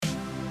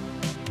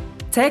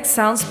Tech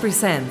Sounds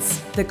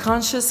presents The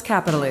Conscious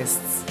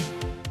Capitalists.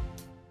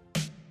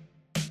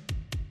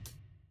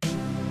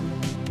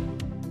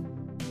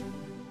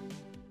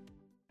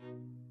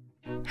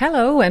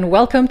 Hello and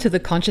welcome to The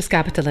Conscious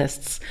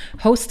Capitalists,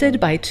 hosted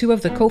by two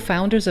of the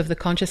co-founders of the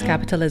Conscious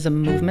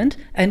Capitalism movement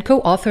and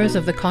co-authors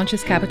of the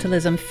Conscious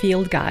Capitalism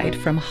Field Guide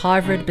from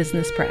Harvard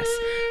Business Press,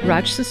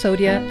 Raj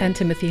Sisodia and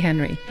Timothy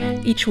Henry.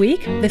 Each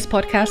week, this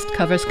podcast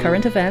covers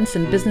current events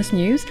and business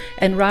news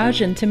and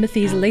Raj and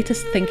Timothy's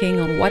latest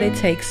thinking on what it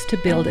takes to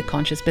build a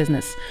conscious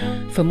business.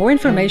 For more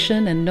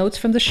information and notes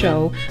from the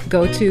show,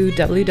 go to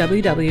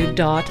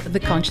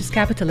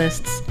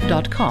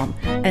www.theconsciouscapitalists.com.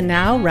 And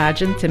now,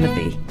 Raj and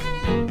Timothy.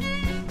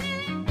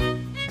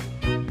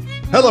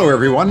 Hello,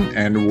 everyone,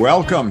 and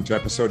welcome to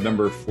episode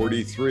number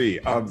 43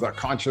 of The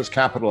Conscious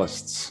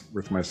Capitalists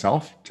with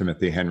myself,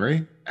 Timothy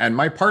Henry, and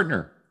my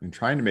partner in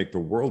trying to make the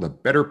world a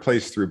better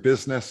place through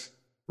business,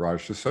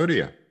 Raj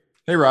Sisodia.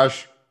 Hey,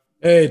 Raj.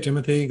 Hey,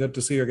 Timothy. Good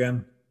to see you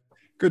again.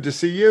 Good to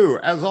see you,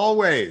 as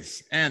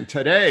always. And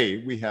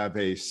today we have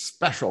a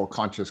special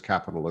Conscious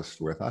Capitalist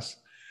with us.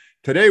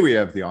 Today we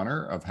have the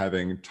honor of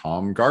having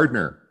Tom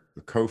Gardner,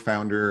 the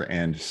co-founder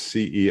and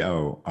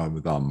CEO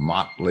of The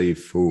Motley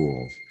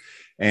Fool.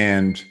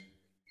 And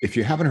if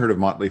you haven't heard of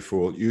Motley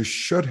Fool, you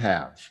should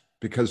have,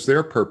 because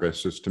their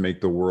purpose is to make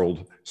the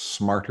world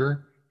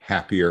smarter,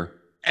 happier,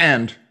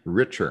 and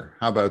richer.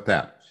 How about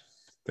that?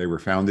 They were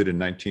founded in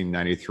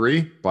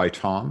 1993 by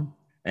Tom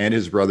and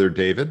his brother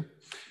David.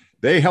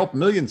 They help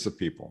millions of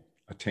people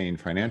attain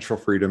financial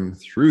freedom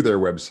through their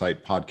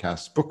website,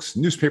 podcasts, books,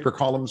 newspaper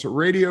columns,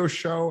 radio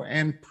show,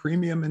 and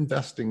premium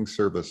investing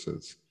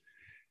services.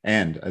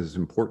 And as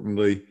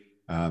importantly,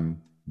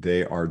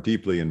 they are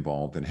deeply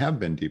involved and have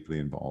been deeply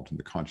involved in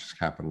the conscious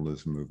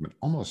capitalism movement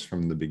almost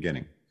from the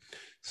beginning.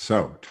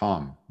 So,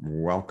 Tom,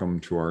 welcome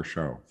to our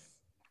show.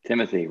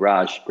 Timothy,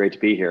 Raj, great to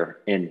be here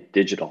in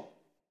digital.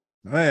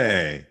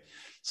 Hey,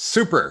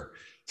 super.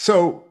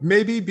 So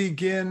maybe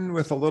begin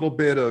with a little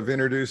bit of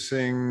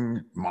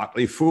introducing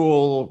Motley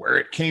Fool, where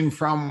it came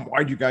from,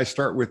 why'd you guys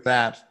start with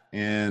that?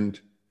 And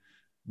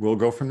we'll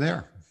go from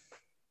there.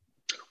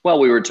 Well,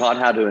 we were taught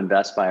how to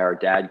invest by our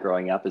dad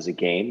growing up as a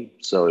game.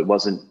 So it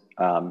wasn't,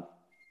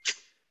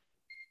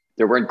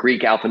 there weren't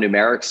Greek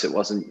alphanumerics. It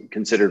wasn't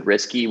considered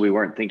risky. We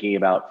weren't thinking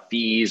about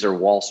fees or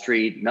Wall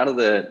Street. None of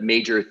the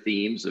major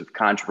themes of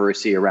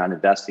controversy around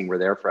investing were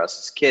there for us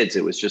as kids.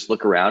 It was just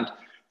look around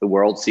the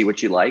world, see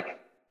what you like.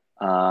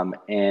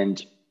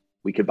 And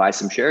we could buy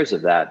some shares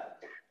of that.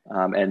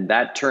 And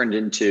that turned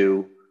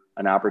into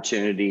an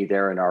opportunity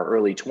there in our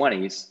early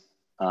 20s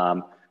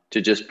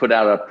to just put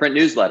out a print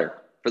newsletter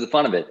for the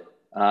fun of it.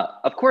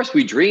 Of course,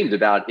 we dreamed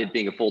about it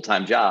being a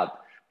full-time job,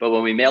 but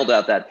when we mailed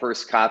out that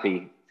first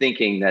copy,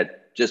 thinking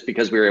that just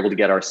because we were able to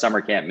get our summer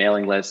camp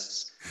mailing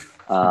lists,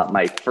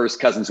 my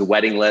first cousin's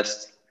wedding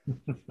list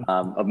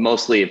of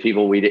mostly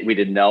people we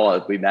didn't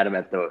know. We met them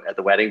at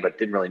the wedding, but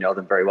didn't really know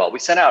them very well. We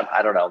sent out,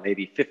 I don't know,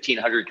 maybe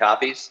 1,500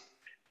 copies,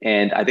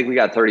 and I think we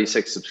got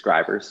 36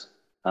 subscribers.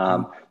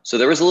 So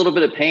there was a little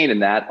bit of pain in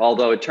that,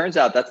 although it turns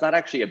out that's not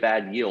actually a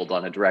bad yield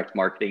on a direct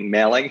marketing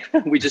mailing.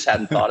 We just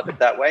hadn't thought of it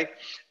that way.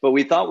 But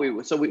we thought we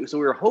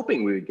were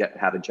hoping we would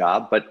have a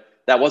job, but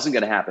that wasn't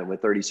going to happen with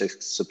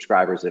 36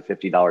 subscribers at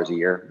 $50 a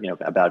year,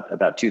 about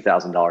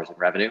 $2,000 in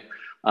revenue.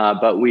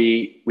 But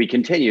we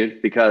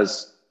continued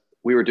because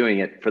we were doing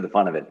it for the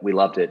fun of it. We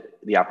loved it,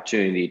 the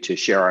opportunity to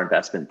share our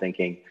investment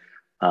thinking,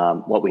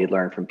 what we had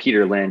learned from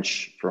Peter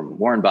Lynch, from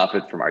Warren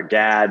Buffett, from our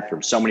dad,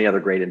 from so many other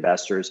great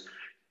investors.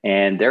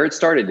 And there it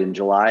started in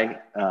July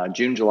of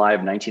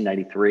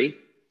 1993.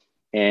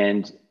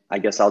 And I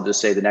guess I'll just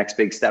say the next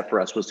big step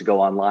for us was to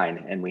go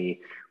online. And we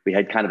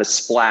had kind of a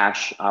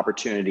splash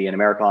opportunity, and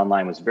America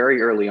Online was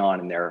very early on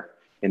in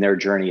their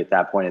journey at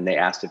that point. And they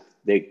asked if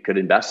they could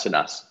invest in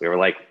us. We were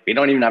like, we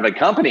don't even have a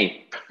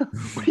company.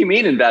 What do you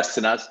mean invest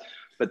in us?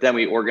 But then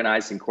we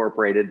organized,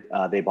 incorporated.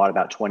 They bought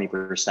about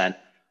 20%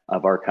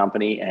 of our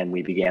company, and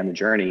we began the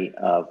journey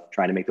of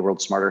trying to make the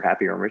world smarter,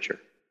 happier, and richer.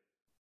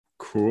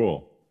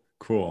 Cool.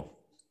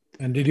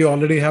 And did you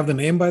already have the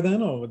name by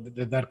then, or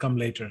did that come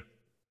later?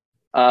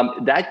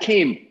 That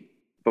came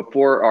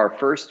before our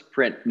first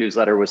print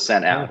newsletter was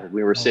sent out.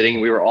 We were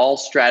we were all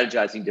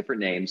strategizing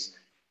different names.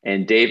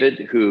 And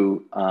David,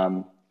 who,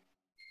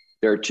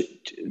 there are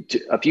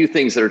a few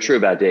things that are true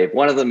about Dave.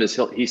 One of them is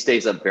he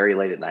stays up very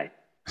late at night.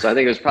 So I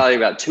think it was probably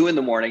about 2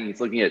 a.m. He's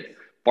looking at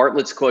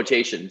Bartlett's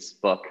Quotations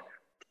book,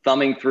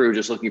 thumbing through,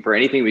 just looking for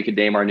anything we could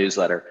name our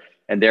newsletter.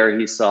 And there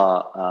he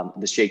saw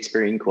the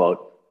Shakespearean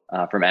quote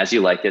from As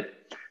You Like It.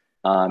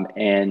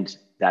 And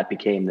that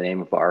became the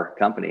name of our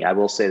company. I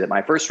will say that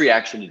my first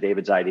reaction to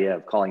David's idea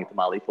of calling it the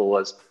Motley Fool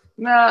was,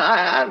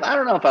 I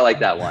don't know if I like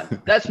that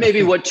one. That's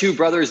maybe what two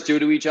brothers do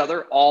to each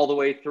other all the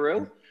way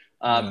through.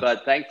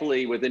 But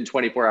thankfully, within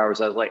 24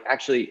 hours, I was like,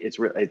 actually, it's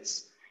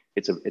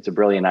a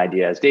brilliant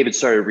idea. As David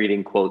started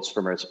reading quotes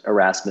from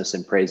Erasmus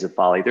in praise of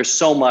folly, there's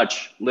so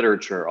much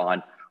literature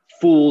on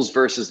fools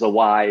versus the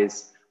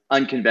wise,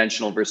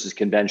 unconventional versus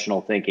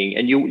conventional thinking.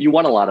 And you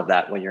want a lot of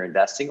that when you're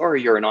investing or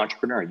you're an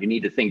entrepreneur. You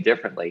need to think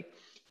differently.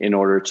 in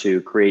order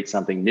to create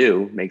something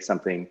new, make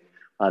something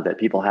that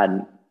people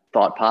hadn't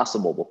thought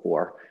possible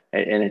before.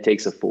 And it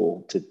takes a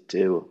fool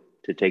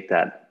to take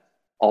that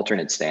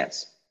alternate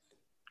stance.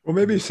 Well,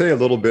 maybe say a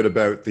little bit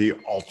about the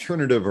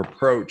alternative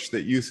approach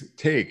that you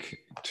take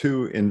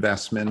to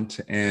investment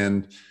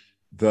and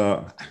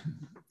the,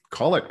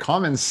 call it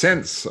common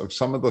sense of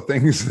some of the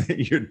things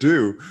that you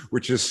do,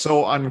 which is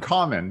so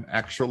uncommon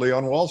actually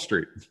on Wall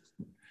Street.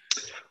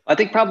 I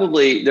think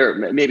probably there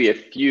may be a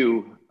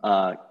few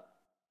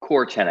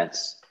core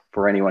tenets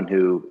for anyone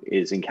who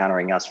is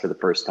encountering us for the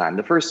first time.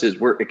 The first is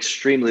we're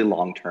extremely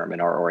long-term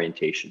in our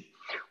orientation.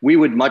 We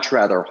would much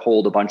rather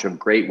hold a bunch of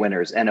great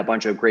winners and a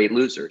bunch of great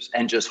losers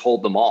and just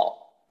hold them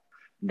all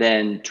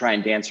than try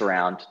and dance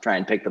around, try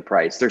and pick the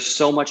price. There's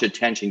so much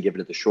attention given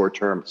to the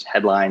short-term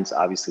headlines.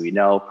 Obviously, we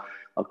know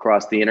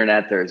across the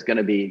internet, there's going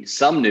to be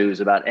some news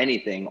about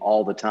anything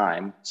all the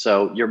time.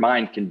 So your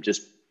mind can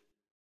just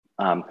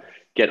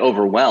get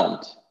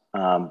overwhelmed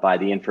by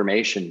the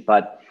information.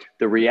 But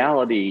the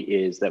reality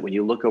is that when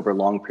you look over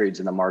long periods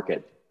in the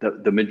market,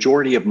 the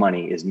majority of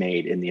money is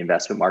made in the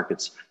investment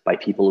markets by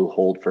people who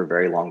hold for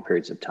very long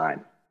periods of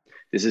time.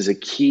 This is a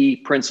key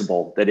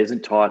principle that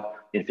isn't taught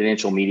in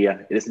financial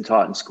media. It isn't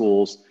taught in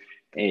schools.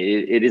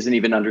 It isn't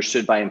even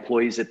understood by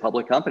employees at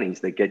public companies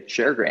that get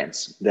share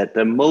grants, that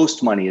the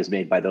most money is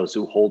made by those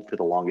who hold for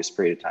the longest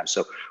period of time.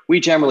 So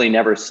we generally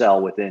never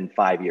sell within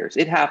 5 years.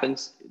 It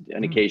happens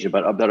on occasion,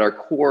 but our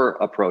core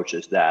approach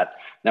is that,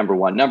 number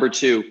one. Number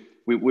two,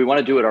 we want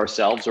to do it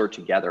ourselves or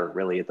together,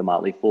 really, at the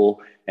Motley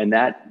Fool. And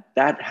that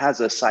has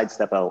a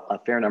sidestep a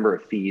fair number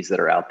of fees that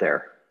are out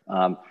there.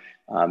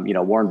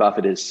 Warren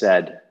Buffett has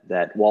said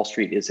that Wall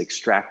Street is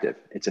extractive.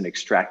 It's an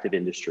extractive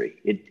industry.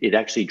 It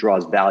actually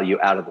draws value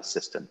out of the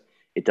system.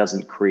 It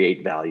doesn't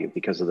create value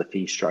because of the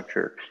fee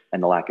structure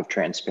and the lack of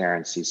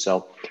transparency.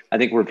 So I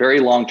think we're very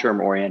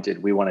long-term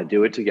oriented. We want to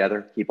do it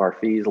together, keep our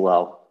fees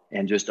low,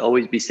 and just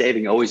always be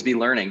saving, always be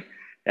learning.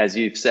 As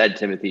you've said,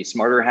 Timothy,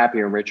 smarter,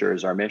 happier, and richer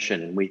is our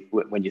mission. And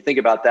when you think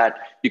about that,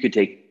 you could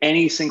take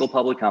any single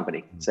public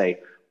company and say,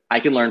 I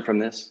can learn from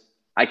this.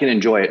 I can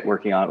enjoy it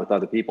working on it with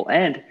other people.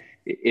 And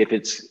if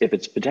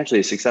it's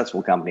potentially a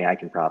successful company, I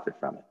can profit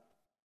from it.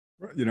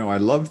 You know, I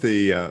love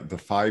the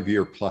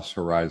 5-year plus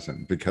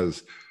horizon,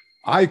 because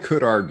I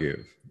could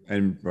argue,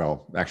 and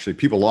well, actually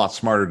people a lot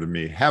smarter than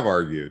me have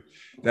argued,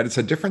 that it's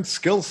a different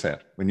skill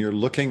set when you're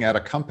looking at a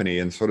company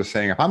and sort of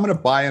saying, if I'm going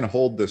to buy and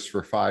hold this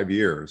for 5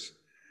 years,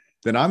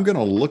 then I'm going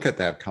to look at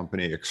that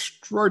company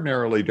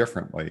extraordinarily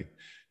differently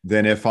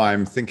than if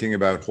I'm thinking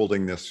about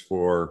holding this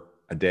for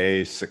a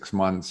day, 6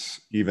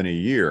 months, even a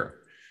year.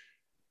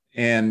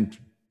 And,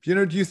 you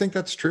know, do you think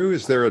that's true?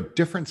 Is there a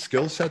different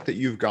skill set that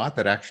you've got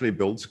that actually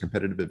builds a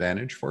competitive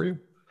advantage for you?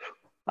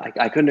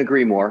 I couldn't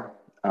agree more.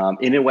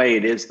 In a way,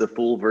 it is the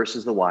fool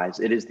versus the wise.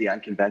 It is the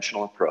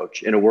unconventional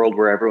approach in a world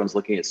where everyone's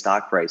looking at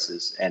stock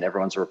prices and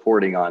everyone's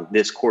reporting on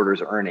this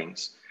quarter's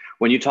earnings.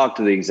 When you talk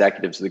to the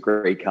executives of the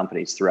great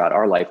companies throughout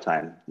our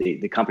lifetime,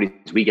 the companies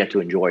we get to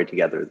enjoy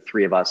together, the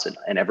three of us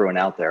and everyone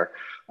out there,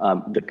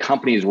 the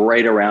companies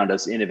right around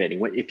us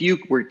innovating. If you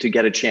were to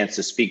get a chance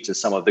to speak to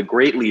some of the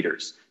great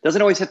leaders, it doesn't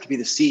always have to be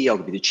the CEO, it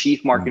could be the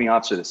chief marketing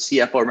officer, the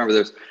CFO. Remember,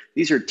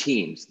 these are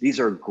teams. These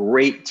are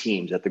great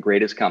teams at the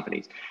greatest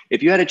companies.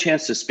 If you had a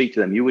chance to speak to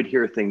them, you would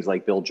hear things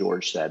like Bill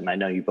George said, and I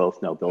know you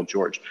both know Bill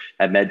George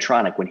at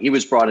Medtronic. When he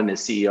was brought in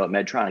as CEO at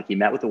Medtronic, he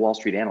met with the Wall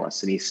Street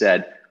analysts and he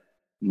said,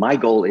 my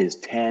goal is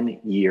 10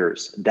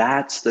 years.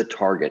 That's the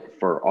target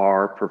for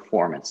our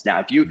performance. Now,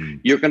 if you're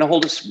going to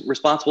hold us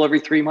responsible every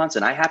 3 months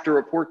and I have to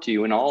report to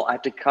you and I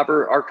have to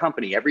cover our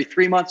company every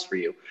 3 months for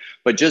you,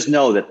 but just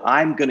know that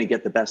I'm going to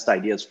get the best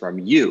ideas from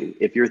you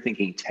if you're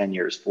thinking 10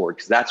 years forward,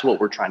 because that's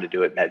what we're trying to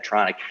do at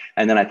Medtronic.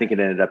 And then I think it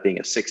ended up being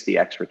a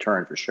 60x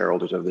return for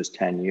shareholders over those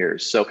 10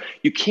 years. So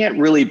you can't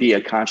really be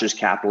a conscious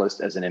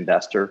capitalist as an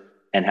investor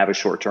and have a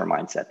short-term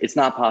mindset. It's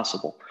not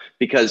possible,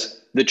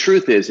 because the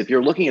truth is, if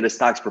you're looking at a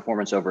stock's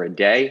performance over a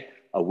day,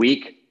 a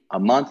week, a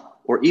month,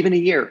 or even a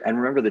year, and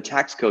remember the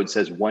tax code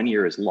says 1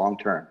 year is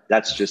long-term.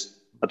 That's just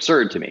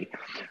absurd to me.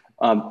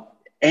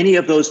 Any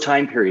of those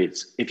time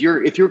periods, if you're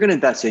going to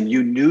invest and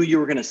you knew you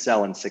were going to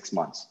sell in 6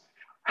 months,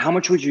 how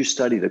much would you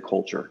study the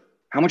culture?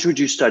 How much would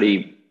you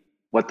study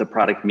what the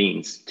product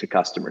means to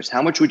customers?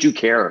 How much would you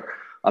care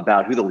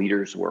about who the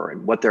leaders were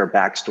and what their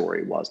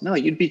backstory was? No,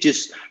 you'd be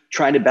just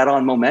trying to bet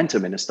on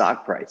momentum in a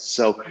stock price.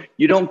 So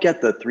you don't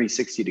get the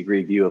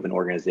 360-degree view of an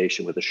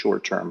organization with a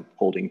short-term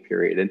holding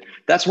period. And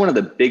that's one of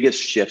the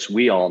biggest shifts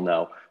we all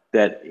know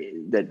that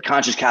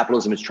conscious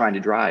capitalism is trying to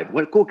drive.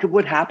 What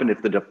would happen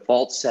if the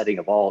default setting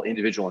of all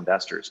individual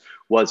investors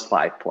was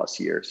 5+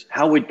 years?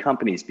 How would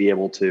companies be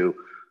able to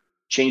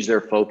change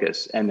their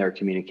focus and their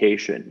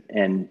communication?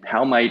 And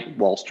how might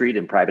Wall Street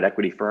and private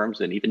equity firms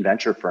and even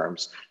venture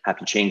firms have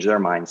to change their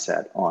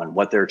mindset on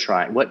what they're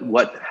trying,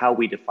 how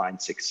we define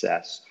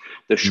success?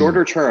 The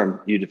shorter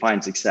term you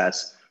define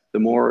success, the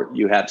more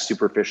you have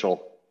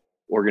superficial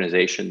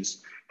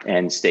organizations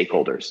and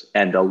stakeholders.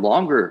 And the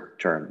longer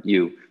term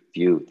you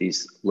view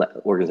these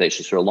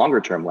organizations through a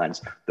longer term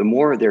lens, the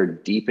more they're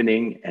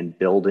deepening and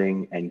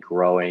building and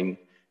growing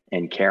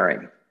and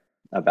caring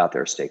about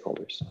their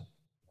stakeholders.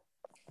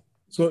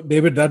 So,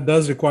 David, that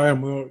does require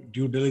more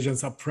due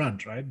diligence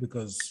upfront, right?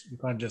 Because you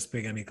can't just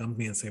pick any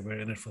company and say we're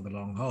in it for the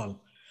long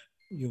haul.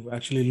 You've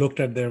actually looked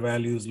at their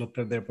values, looked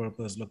at their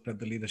purpose, looked at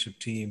the leadership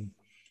team,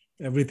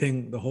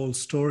 everything, the whole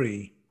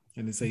story,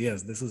 and you say,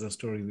 yes, this is a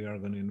story we are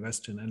going to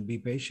invest in, and be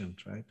patient,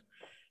 right?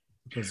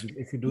 Because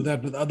if you do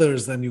that with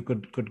others, then you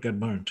could get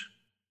burnt.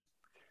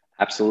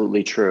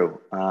 Absolutely true.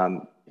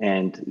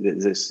 And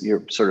this,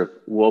 you're sort of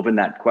woven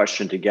that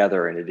question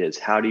together, and it is,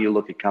 how do you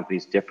look at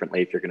companies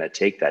differently if you're going to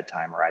take that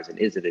time horizon?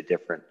 Is it a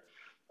different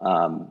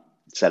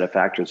set of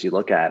factors you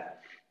look at?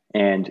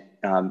 And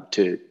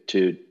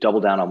to double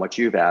down on what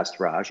you've asked,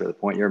 Raj, or the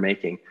point you're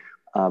making,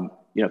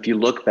 if you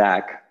look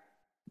back,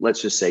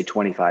 let's just say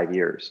 25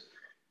 years,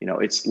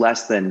 it's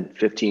less than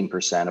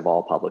 15% of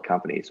all public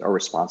companies are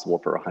responsible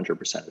for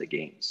 100% of the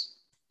gains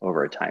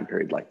over a time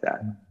period like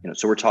that.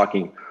 So we're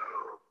talking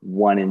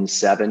 1 in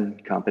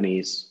 7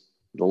 companies.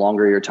 The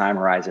longer your time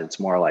horizon, it's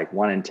more like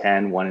 1 in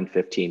 10, 1 in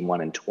 15,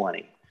 1 in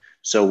 20.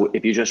 So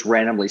if you just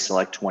randomly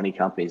select 20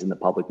 companies in the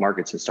public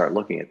markets and start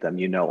looking at them,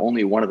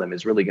 only one of them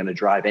is really going to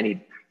drive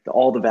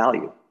all the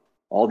value.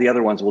 All the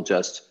other ones will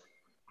just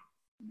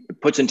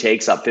puts and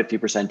takes, up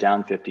 50%,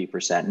 down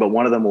 50%, but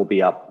one of them will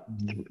be up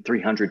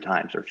 300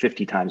 times or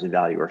 50 times in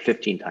value or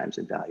 15 times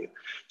in value.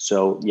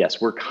 So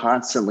yes, we're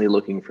constantly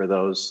looking for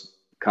those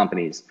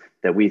companies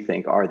that we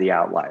think are the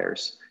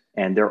outliers.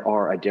 And there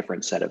are a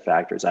different set of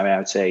factors. I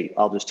would say,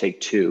 I'll just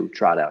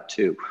trot out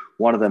two.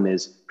 One of them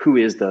is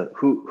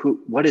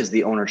what is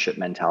the ownership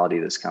mentality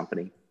of this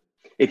company?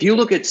 If you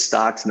look at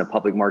stocks in the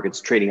public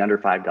markets trading under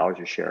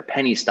 $5 a share,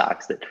 penny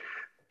stocks that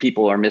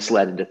people are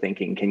misled into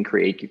thinking can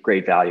create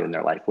great value in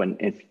their life, when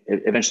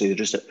eventually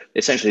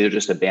they're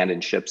just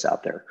abandoned ships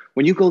out there.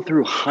 When you go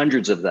through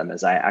hundreds of them,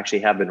 as I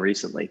actually have been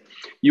recently,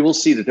 you will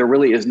see that there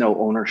really is no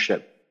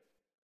ownership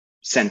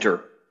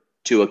center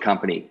to a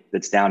company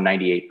that's down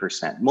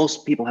 98%.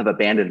 Most people have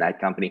abandoned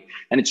that company,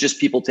 and it's just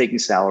people taking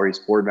salaries,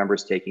 board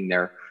members taking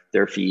their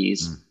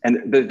fees.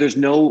 And there's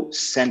no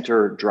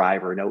center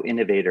driver, no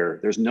innovator.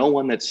 There's no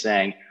one that's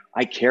saying,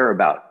 I care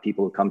about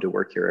people who come to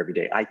work here every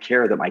day. I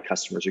care that my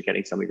customers are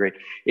getting something great.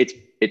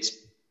 There's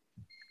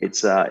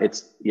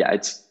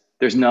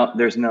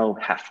no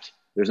heft.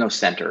 There's no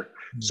center.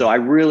 So I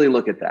really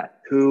look at that.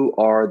 Who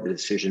are the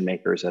decision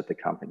makers at the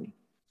company?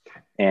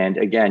 And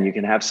again, you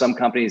can have some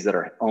companies that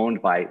are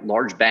owned by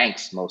large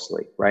banks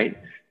mostly, right?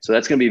 So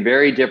that's going to be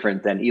very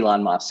different than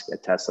Elon Musk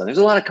at Tesla. There's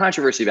a lot of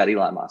controversy about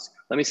Elon Musk.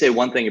 Let me say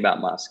one thing about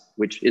Musk,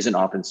 which isn't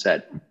often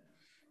said.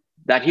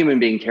 That human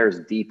being cares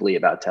deeply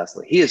about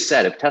Tesla. He has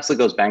said, if Tesla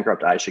goes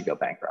bankrupt, I should go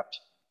bankrupt.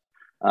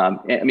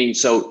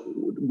 So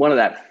one of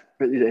that,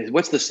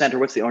 what's the center?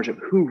 What's the ownership?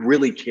 Who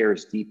really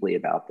cares deeply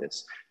about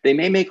this? They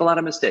may make a lot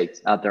of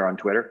mistakes out there on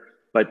Twitter,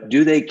 but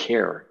do they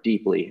care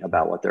deeply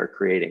about what they're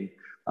creating?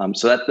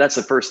 So that's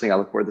the first thing I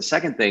look for. The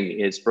second thing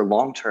is, for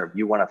long-term,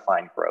 you want to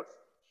find growth.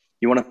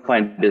 You want to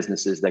find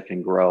businesses that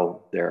can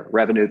grow their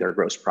revenue, their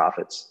gross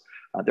profits.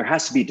 There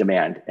has to be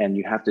demand, and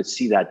you have to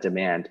see that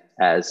demand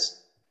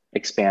as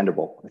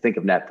expandable. Think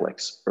of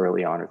Netflix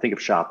early on, or think of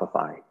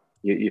Shopify.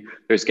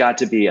 There's got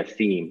to be a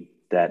theme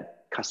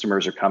that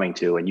customers are coming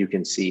to, and you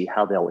can see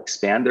how they'll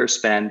expand their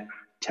spend,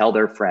 tell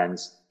their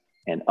friends,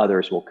 and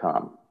others will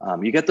come.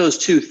 You get those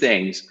two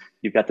things,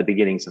 you've got the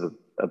beginnings of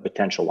a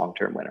potential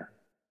long-term winner.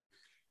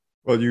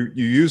 Well, you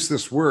use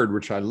this word,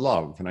 which I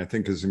love and I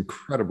think is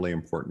incredibly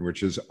important,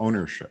 which is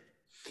ownership.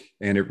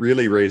 And it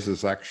really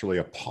raises actually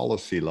a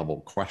policy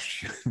level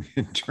question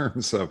in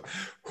terms of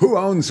who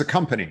owns a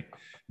company.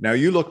 Now,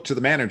 you look to the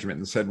management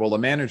and said, well, the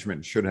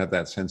management should have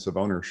that sense of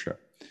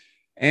ownership.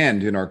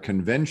 And in our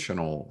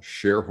conventional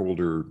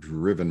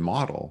shareholder-driven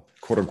model,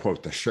 quote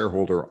unquote, the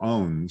shareholder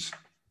owns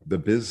the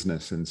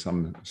business in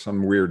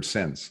some weird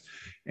sense.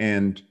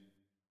 And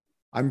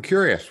I'm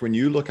curious, when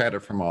you look at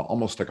it from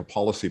almost like a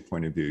policy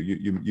point of view,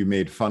 you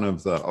made fun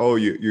of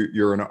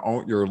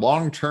you're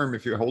long-term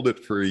if you hold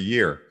it for a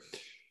year.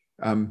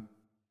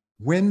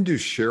 When do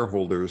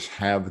shareholders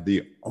have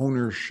the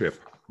ownership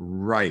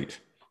right,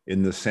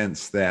 in the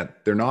sense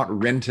that they're not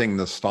renting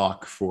the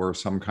stock for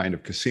some kind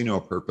of casino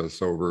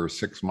purpose over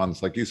 6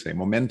 months, like you say,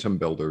 momentum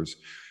builders,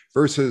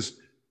 versus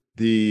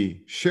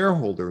the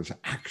shareholders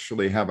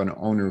actually have an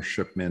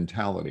ownership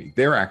mentality?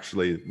 They're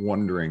actually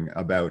wondering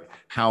about,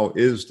 how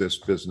is this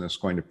business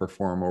going to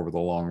perform over the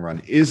long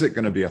run? Is it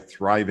going to be a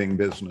thriving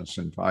business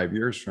in 5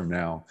 years from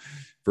now?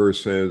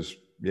 Versus,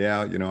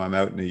 I'm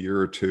out in a year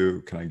or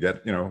two. Can I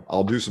get,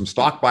 I'll do some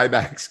stock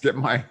buybacks, get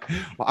my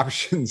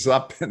options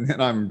up, and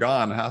then I'm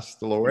gone.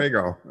 Hasta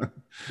luego.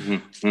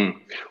 Mm-hmm.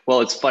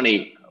 Well, it's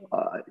funny.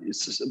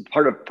 It's just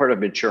part of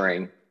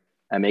maturing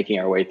and making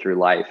our way through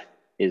life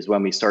is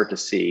when we start to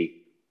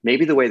see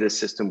maybe the way the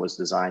system was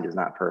designed is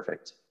not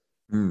perfect.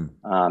 And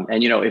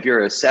if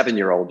you're a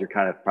 7-year-old, you're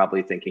kind of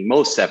probably thinking,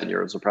 most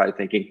 7-year-olds are probably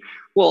thinking,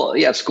 well,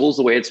 yeah, school's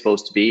the way it's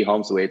supposed to be,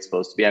 home's the way it's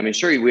supposed to be. I mean,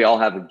 sure, we all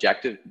have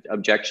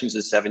objections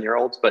as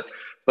 7-year-olds,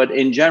 but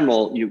in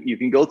general, you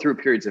can go through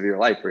periods of your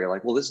life where you're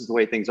like, well, this is the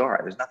way things are.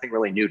 There's nothing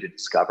really new to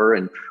discover,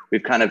 and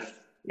we've kind of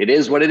it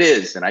is what it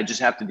is, and I just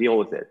have to deal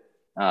with it.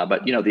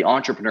 But the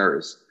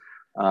entrepreneurs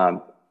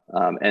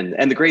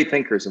and the great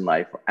thinkers in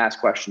life ask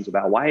questions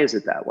about why is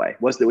it that way?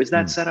 Was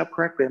that set up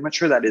correctly? I'm not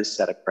sure that is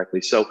set up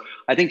correctly. So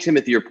I think,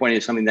 Timothy, your point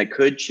is something that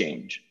could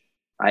change.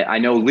 I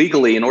know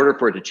legally, in order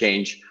for it to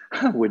change,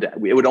 it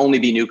would only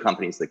be new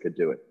companies that could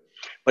do it.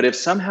 But if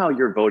somehow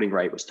your voting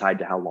right was tied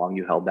to how long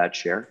you held that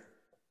share,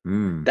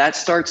 that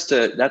starts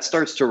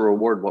to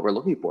reward what we're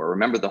looking for.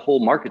 Remember, the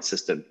whole market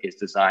system is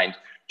designed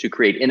to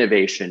create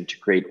innovation, to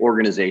create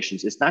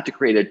organizations. It's not to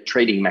create a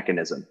trading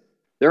mechanism.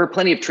 There are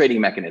plenty of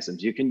trading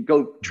mechanisms. You can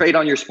go trade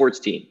on your sports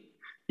team.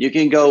 You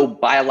can go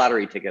buy a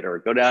lottery ticket, or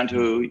go down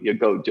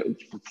to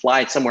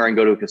fly somewhere and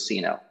go to a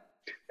casino.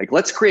 Like,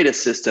 let's create a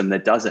system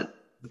that doesn't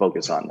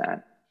focus on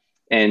that.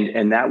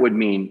 And that would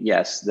mean,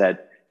 yes,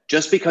 that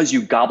just because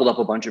you gobbled up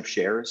a bunch of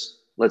shares,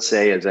 let's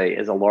say as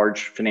a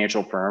large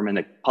financial firm and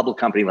a public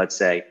company, let's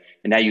say,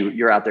 and now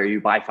you're out there, you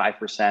buy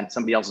 5%,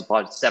 somebody else has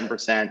bought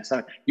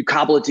 7%, you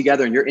cobble it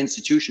together, and your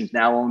institutions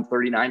now own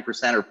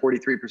 39% or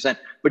 43%,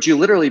 but you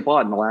literally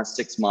bought in the last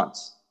 6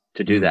 months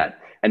to do that.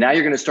 And now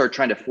you're going to start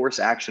trying to force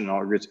action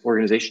on an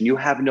organization you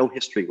have no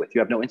history with, you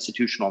have no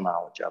institutional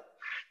knowledge of.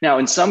 Now,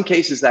 in some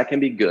cases that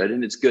can be good,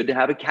 and it's good to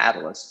have a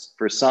catalyst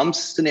for some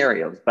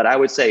scenarios, but I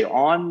would say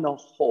on the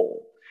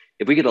whole,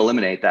 if we could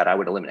eliminate that, I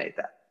would eliminate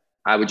that.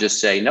 I would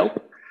just say,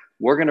 nope.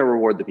 We're going to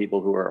reward the people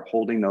who are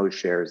holding those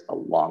shares the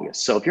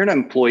longest. So if you're an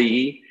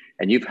employee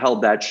and you've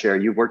held that share,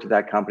 you've worked at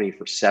that company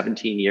for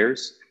 17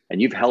 years,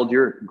 and you've held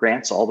your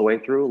grants all the way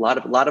through. A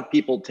lot of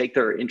people take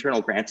their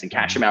internal grants and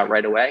cash them out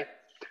right away.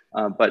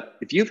 But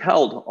if you've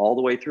held all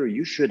the way through,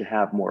 you should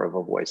have more of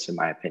a voice, in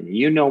my opinion.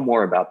 You know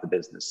more about the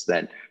business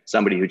than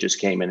somebody who just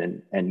came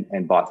in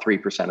and bought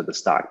 3% of the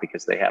stock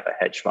because they have a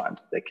hedge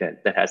fund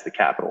that has the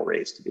capital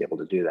raised to be able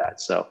to do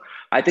that. So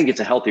I think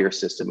it's a healthier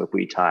system if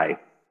we tie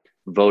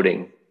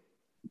voting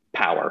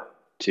power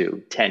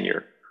to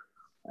tenure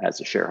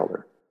as a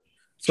shareholder.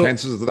 So,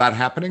 chances of that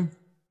happening?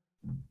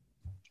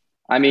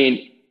 I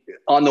mean,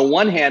 on the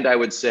one hand, I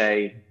would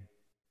say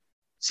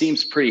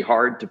seems pretty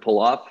hard to pull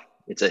off.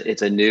 It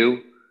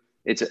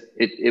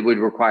would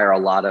require a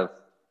lot of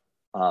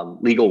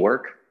legal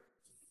work,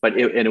 but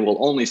it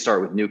will only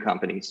start with new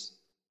companies.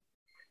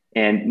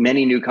 And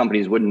many new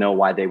companies wouldn't know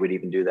why they would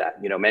even do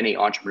that. Many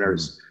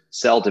entrepreneurs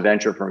sell to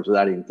venture firms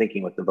without even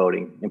thinking what the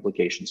voting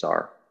implications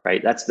are. Right.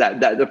 That's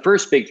the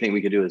first big thing we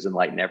could do is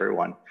enlighten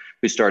everyone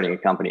who's starting a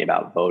company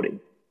about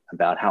voting,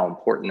 about how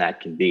important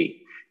that can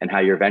be, and how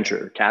your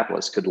venture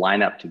capitalists could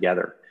line up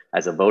together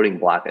as a voting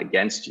block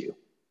against you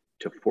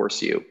to force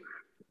you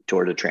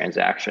toward a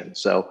transaction.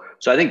 So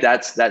I think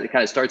that kind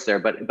of starts there.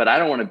 But I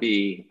don't want to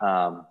be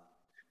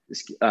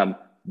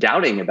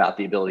doubting about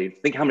the ability to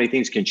think how many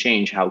things can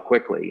change how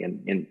quickly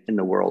in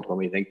the world when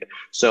we think.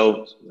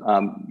 So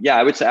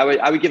I would say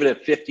I would give it a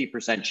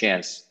 50%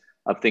 chance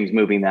of things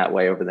moving that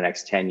way over the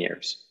next 10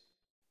 years.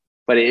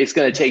 But it's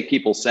going to take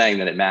people saying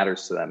that it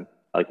matters to them,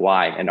 like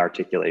why, and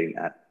articulating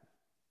that.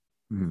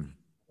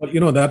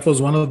 Well, that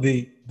was one of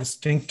the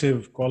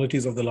distinctive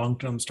qualities of the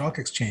long-term stock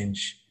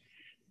exchange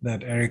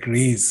that Eric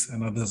Ries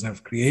and others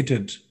have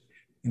created.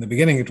 In the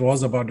beginning, it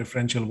was about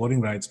differential voting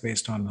rights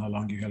based on how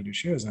long you held your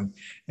shares. And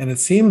it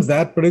seems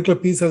that particular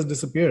piece has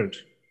disappeared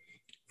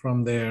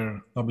from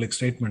their public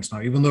statements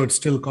now, even though it's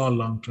still called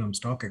long-term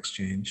stock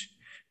exchange.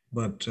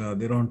 But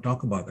they don't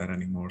talk about that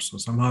anymore. So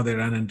somehow they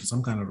ran into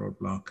some kind of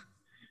roadblock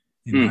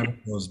in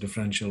having those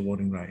differential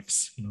voting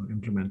rights,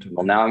 implemented.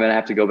 Well, now I'm going to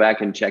have to go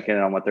back and check in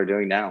on what they're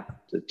doing now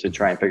to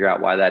try and figure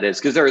out why that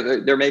is, because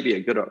there may be a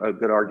good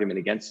argument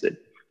against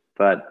it,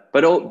 but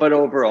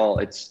overall,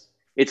 it's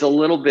a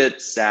little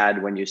bit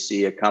sad when you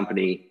see a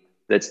company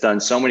that's done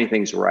so many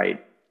things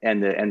right,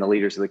 and the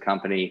leaders of the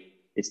company,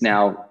 it's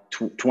now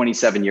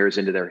 27 years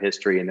into their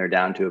history, and they're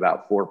down to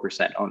about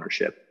 4%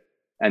 ownership.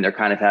 And they're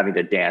kind of having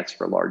to dance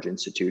for large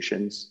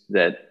institutions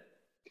that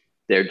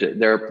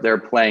they're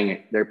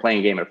playing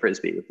a game of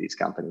Frisbee with these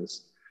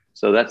companies.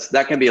 So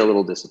that can be a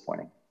little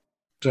disappointing.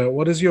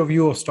 What is your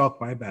view of stock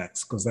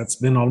buybacks? Because that's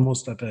been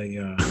almost at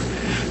a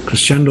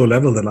crescendo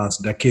level the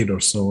last decade or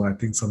so. I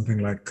think something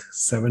like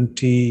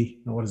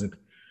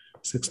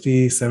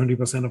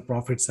 70% of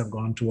profits have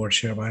gone towards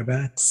share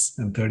buybacks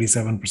and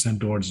 37%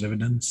 towards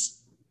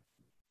dividends.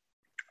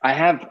 I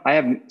have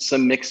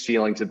some mixed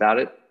feelings about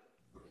it.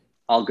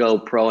 I'll go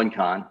pro and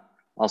con.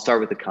 I'll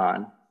start with the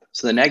con.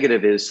 So the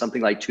negative is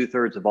something like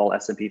 2/3 of all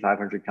S&P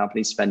 500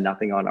 companies spend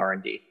nothing on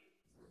R&D.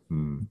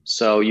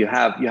 So you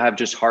have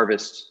just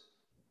harvest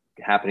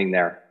happening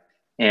there.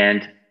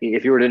 And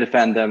if you were to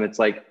defend them, it's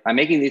like, I'm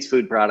making these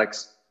food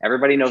products.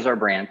 Everybody knows our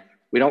brand.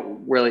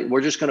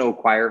 We're just going to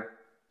acquire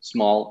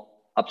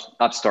small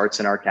upstarts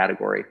in our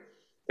category.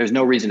 There's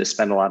no reason to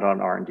spend a lot on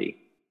R&D.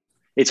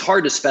 It's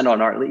hard to spend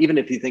on R&D, even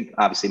if you think,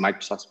 obviously,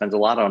 Microsoft spends a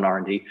lot on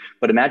R&D,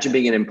 but imagine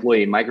being an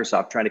employee in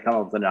Microsoft trying to come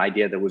up with an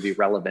idea that would be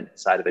relevant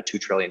inside of a $2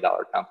 trillion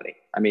company.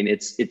 I mean,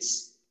 it's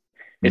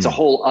a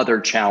whole other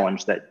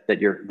challenge that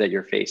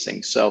you're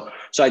facing. So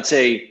I'd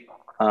say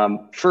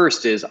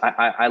first is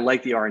I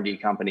like the R&D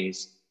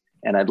companies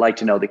And I'd like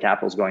to know the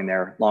capital's going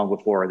there long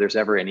before there's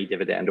ever any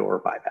dividend or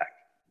buyback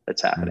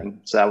that's happening.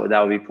 So that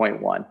would be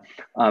point one.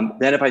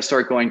 Then if I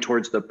start going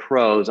towards the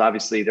pros,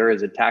 obviously there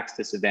is a tax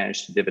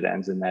disadvantage to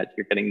dividends in that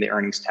you're getting the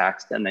earnings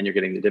taxed and then you're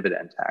getting the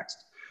dividend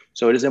taxed.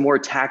 So it is a more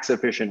tax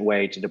efficient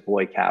way to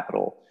deploy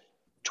capital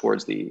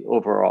towards the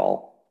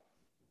overall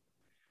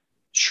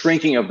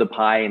shrinking of the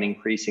pie and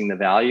increasing the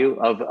value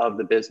of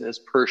the business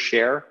per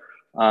share.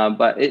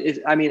 But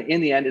I mean, in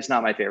the end, it's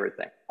not my favorite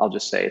thing. I'll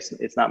just say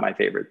it's not my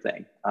favorite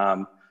thing.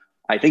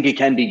 I think it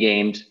can be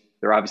gamed.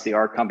 There obviously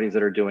are companies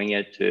that are doing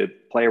it to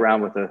play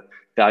around with the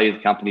value of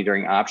the company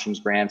during options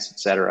grants, et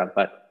cetera.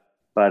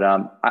 But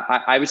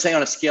I would say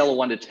on a scale of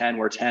 1 to 10,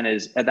 where 10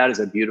 is, that is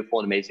a beautiful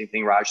and amazing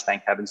thing, Raj,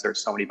 thank heavens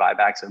there's so many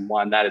buybacks, and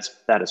 1, that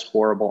is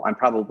horrible. I'm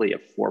probably a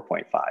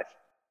 4.5,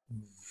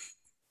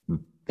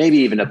 maybe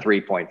even a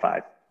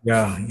 3.5.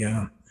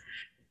 Yeah.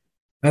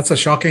 That's a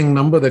shocking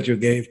number that you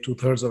gave.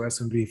 2/3 of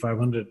S&P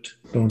 500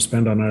 don't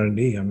spend on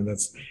R&D. I mean,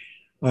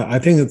 I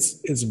think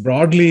it's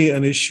broadly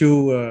an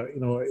issue.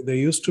 There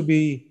used to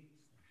be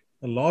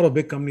a lot of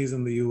big companies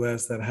in the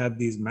US that had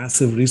these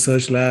massive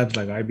research labs,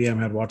 like IBM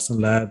had Watson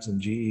Labs and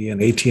GE,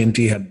 and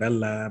AT&T had Bell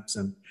Labs,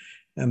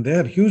 and they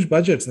had huge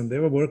budgets and they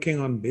were working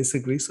on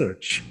basic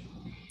research.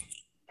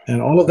 And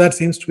all of that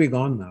seems to be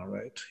gone now,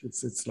 right?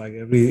 It's like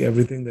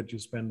everything that you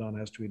spend on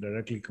has to be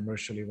directly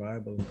commercially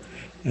viable.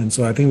 And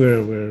so I think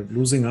we're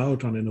losing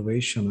out on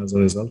innovation as a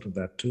result of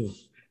that too.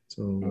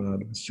 So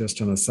it's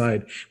just an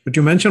aside. But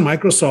you mentioned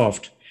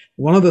Microsoft.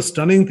 One of the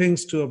stunning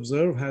things to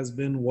observe has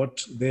been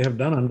what they have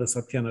done under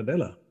Satya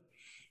Nadella.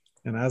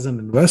 And as an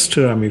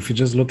investor, I mean, if you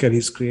just look at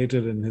he's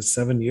created in his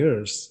 7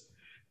 years,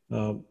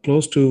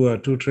 close to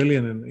 $2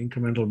 trillion in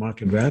incremental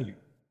market value.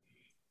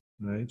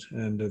 Right.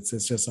 And it's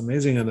just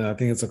amazing. And I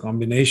think it's a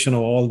combination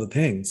of all the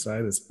things,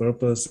 right? It's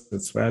purpose,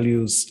 it's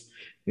values,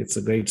 it's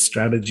a great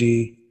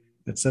strategy,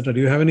 etc. Do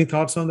you have any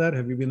thoughts on that?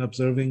 Have you been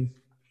observing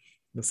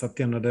the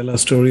Satya Nadella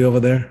story over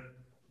there?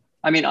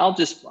 I mean, I'll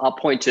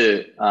point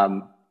to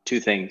 2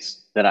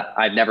 things that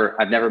I've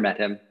never met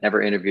him,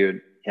 never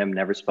interviewed him,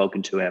 never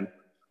spoken to him,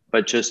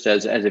 but just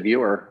as a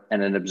viewer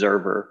and an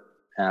observer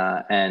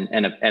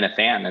and a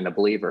fan and a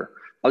believer,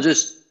 I'll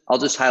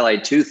just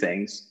highlight 2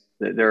 things.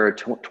 There are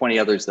 20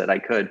 others that I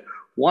could.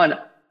 1,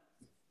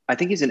 I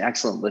think he's an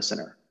excellent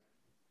listener.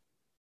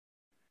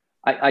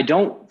 I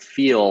don't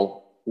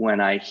feel when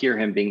I hear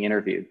him being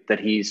interviewed that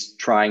he's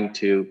trying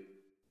to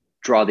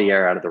draw the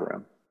air out of the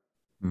room.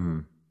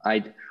 Mm.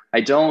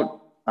 I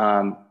don't,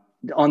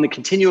 on the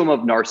continuum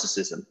of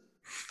narcissism,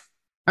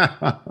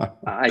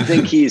 I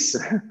think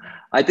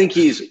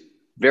he's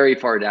very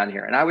far down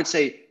here. And I would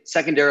say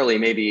secondarily,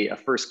 maybe a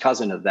first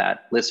cousin of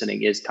that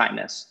listening is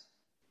kindness.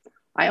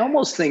 I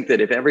almost think that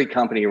if every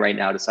company right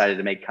now decided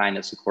to make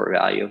kindness a core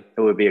value,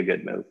 it would be a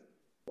good move.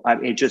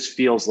 It just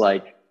feels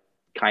like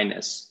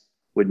kindness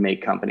would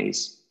make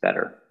companies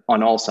better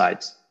on all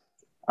sides.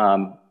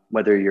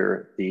 Whether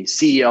you're the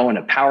CEO in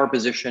a power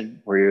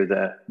position, or you're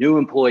the new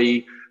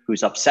employee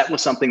who's upset with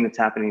something that's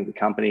happening in the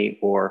company,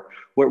 or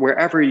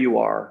wherever you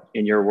are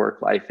in your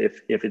work life,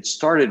 if it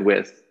started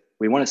with,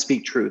 we want to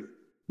speak truth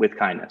with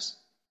kindness.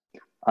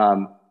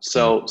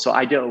 So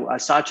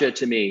Satya,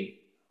 to me,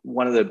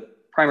 one of the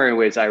primary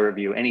ways I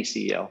review any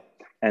CEO,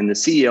 and the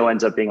CEO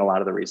ends up being a lot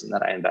of the reason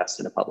that I invest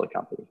in a public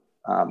company.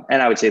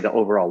 And I would say the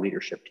overall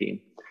leadership team.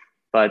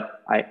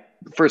 But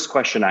the first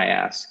question I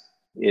ask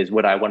is,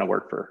 would I want to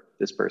work for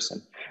this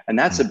person? And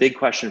that's a big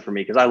question for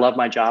me, because I love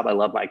my job. I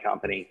love my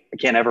company. I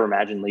can't ever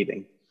imagine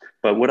leaving.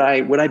 But would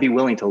I be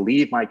willing to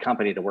leave my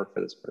company to work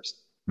for this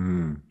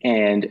person?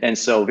 And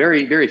so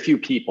very, very few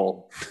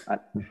people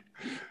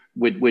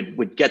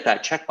would get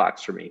that checkbox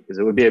for me, because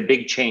it would be a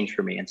big change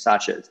for me. And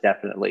Satya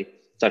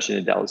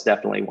Nadella is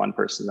definitely one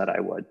person that I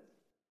would.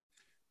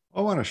 I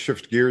want to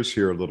shift gears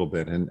here a little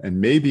bit and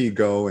maybe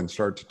go and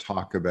start to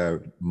talk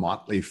about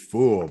Motley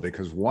Fool,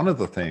 because one of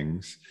the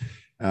things,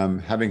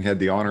 having had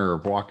the honor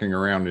of walking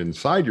around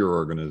inside your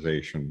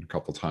organization a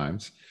couple of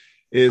times,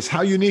 is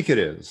how unique it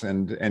is,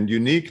 and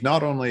unique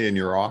not only in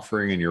your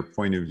offering and your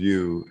point of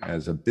view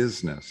as a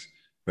business,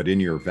 but in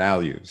your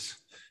values.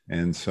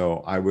 And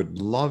so I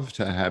would love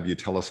to have you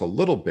tell us a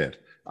little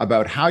bit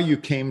about how you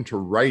came to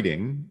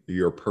writing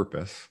your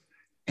purpose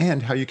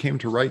and how you came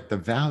to write the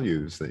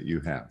values that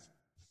you have.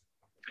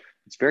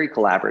 It's very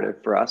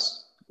collaborative for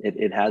us.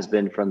 It has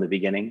been from the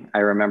beginning. I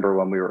remember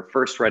when we were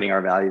first writing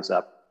our values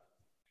up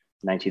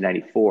in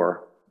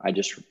 1994, I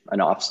just an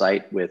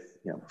offsite with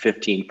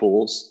 15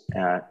 fools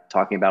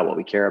talking about what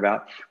we care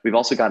about. We've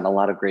also gotten a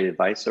lot of great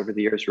advice over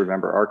the years.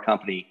 Remember, our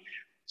company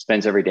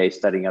spends every day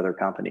studying other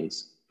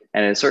companies.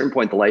 And at a certain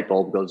point, the light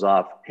bulb goes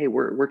off. Hey,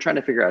 we're trying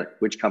to figure out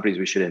which companies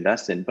we should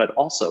invest in, but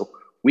also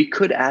we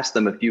could ask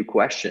them a few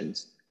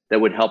questions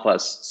that would help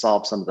us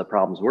solve some of the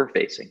problems we're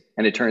facing.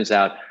 And it turns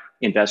out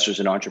investors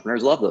and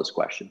entrepreneurs love those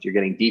questions. You're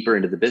getting deeper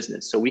into the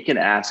business. So we can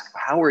ask,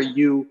 how are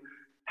you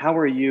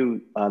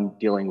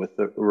dealing with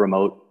the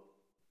remote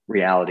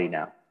reality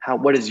now?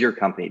 What is your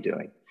company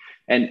doing?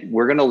 And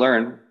we're going to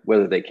learn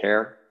whether they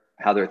care,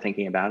 how they're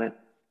thinking about it.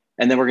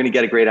 And then we're going to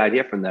get a great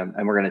idea from them,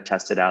 and we're going to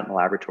test it out in the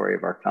laboratory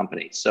of our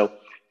company.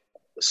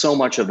 So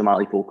much of the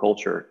Motley Fool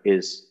culture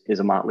is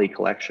a motley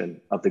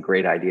collection of the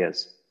great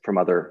ideas from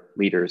other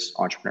leaders,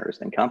 entrepreneurs,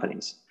 and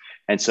companies.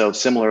 And so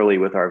similarly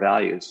with our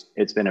values,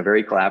 it's been a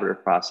very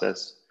collaborative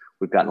process.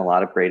 We've gotten a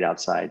lot of great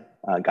outside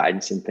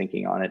guidance and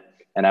thinking on it.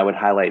 And I would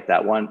highlight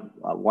that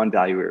one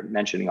value we were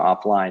mentioning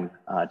offline,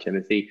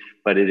 Timothy,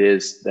 but it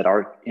is that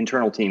our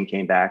internal team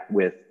came back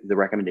with the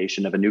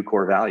recommendation of a new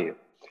core value,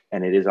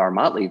 and it is our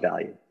Motley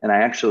value. And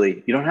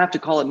you don't have to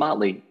call it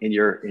Motley in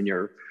your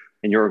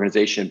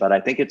organization, but I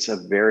think it's a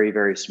very,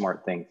 very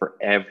smart thing for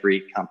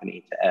every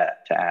company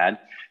to add.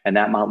 And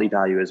that Motley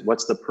value is,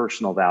 what's the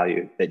personal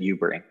value that you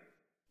bring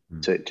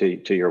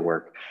to your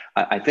work?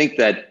 I think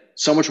that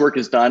so much work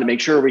is done to make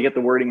sure we get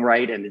the wording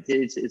right, and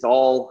it's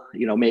all,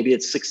 maybe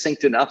it's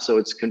succinct enough so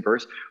it's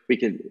converse. We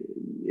can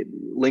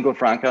lingua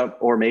franca,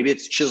 or maybe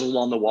it's chiseled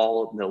on the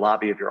wall in the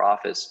lobby of your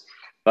office.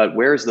 But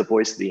where's the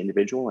voice of the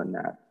individual in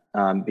that?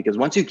 Because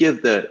once you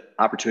give the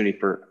opportunity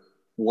for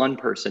one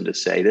person to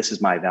say, this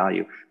is my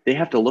value, they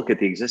have to look at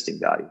the existing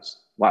values.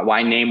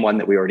 Why name one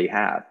that we already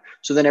have?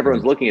 So then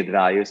everyone's looking at the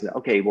values and,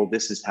 okay, well,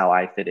 this is how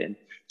I fit in.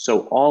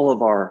 So all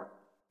of our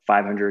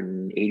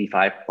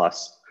 585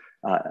 plus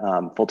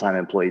full-time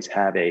employees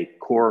have a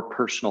core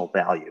personal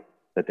value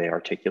that they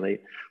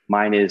articulate.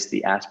 Mine is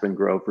the Aspen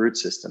Grove root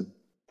system.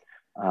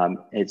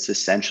 It's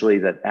essentially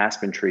that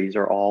aspen trees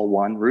are all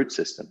one root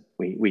system.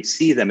 We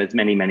see them as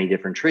many, many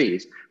different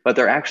trees, but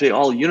they're actually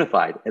all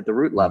unified at the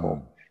root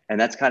level. And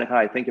that's kind of how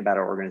I think about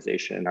our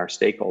organization and our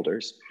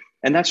stakeholders.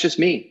 And that's just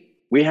me.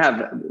 We've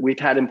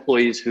had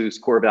employees whose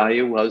core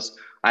value was,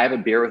 I have a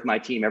beer with my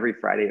team every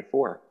Friday at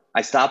 4.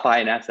 I stopped by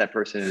and asked that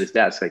person at his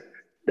desk, like,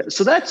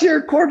 so that's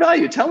your core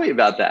value. Tell me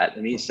about that.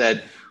 And he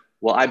said,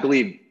 well, I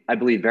believe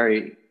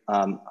very,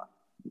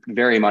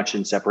 very much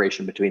in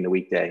separation between the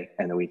weekday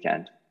and the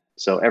weekend.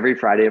 So every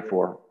Friday at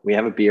 4, we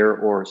have a beer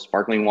or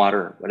sparkling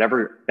water,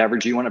 whatever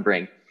beverage you want to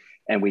bring.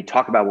 And we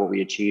talk about what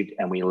we achieved,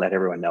 and we let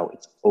everyone know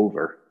it's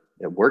over.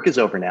 The work is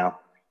over now.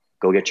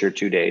 Go get your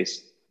 2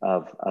 days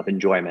of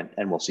enjoyment,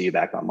 and we'll see you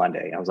back on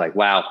Monday. I was like,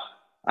 wow,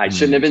 I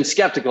shouldn't have been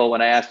skeptical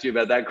when I asked you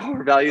about that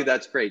core value.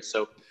 That's great.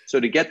 So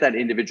to get that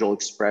individual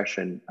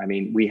expression, I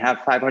mean, we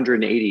have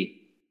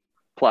 580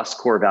 plus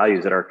core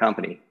values at our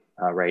company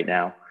right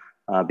now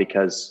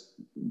because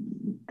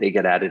they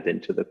get added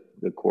into the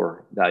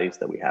core values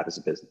that we have as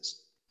a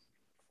business.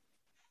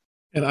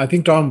 And I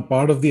think, Tom,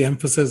 part of the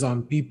emphasis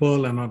on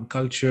people and on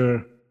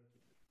culture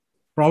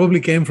probably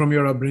came from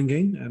your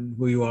upbringing and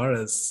who you are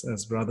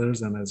as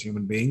brothers and as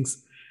human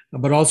beings.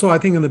 But also, I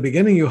think in the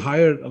beginning, you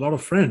hired a lot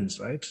of friends,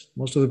 right?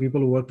 Most of the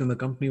people who worked in the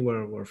company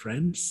were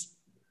friends.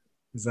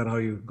 Is that how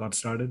you got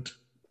started?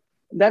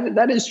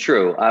 That is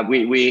true.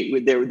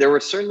 There were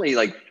certainly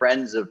like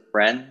friends of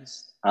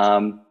friends.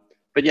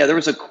 But yeah, there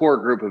was a core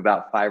group of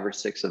about 5 or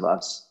 6 of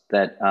us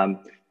that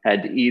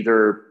had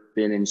either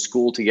been in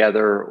school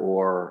together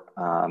or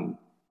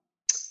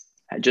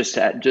just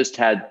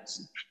had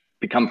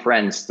become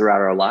friends throughout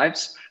our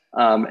lives.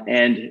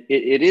 And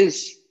it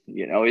is,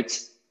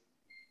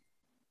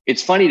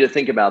 it's funny to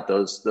think about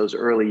those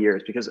early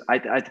years, because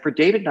for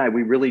David and I,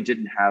 we really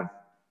didn't have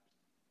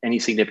any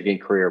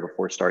significant career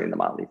before starting the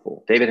Motley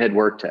Fool. David had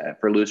worked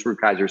for Louis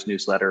Rukeyser's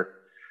newsletter,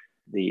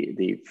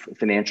 the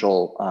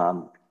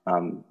financial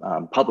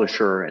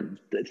publisher and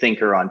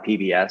thinker on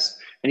PBS.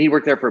 And he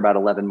worked there for about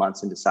 11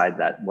 months and decided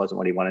that wasn't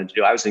what he wanted to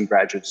do. I was in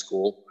graduate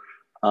school.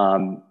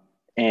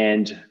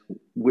 And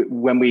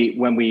when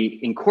we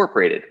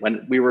incorporated,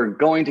 when we were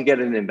going to get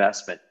an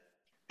investment,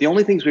 the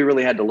only things we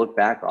really had to look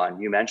back on,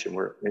 you mentioned,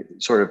 were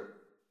sort of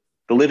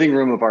the living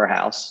room of our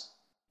house,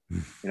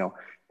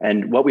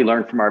 and what we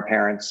learned from our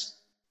parents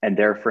and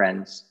their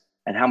friends,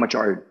 and how much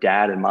our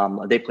dad and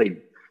mom,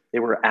 they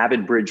were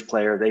avid bridge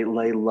player. They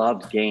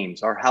loved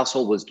games. Our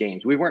household was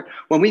games.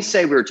 When we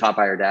say we were taught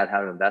by our dad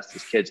how to invest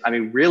as kids, I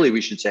mean, really,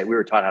 we should say we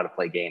were taught how to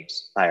play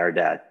games by our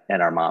dad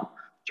and our mom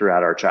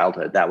throughout our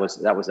childhood. That was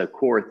a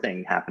core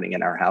thing happening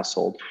in our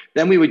household.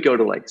 Then we would go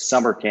to like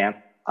summer camp.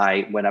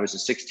 When I was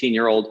a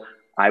 16-year-old,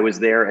 I was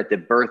there at the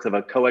birth of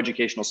a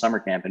co-educational summer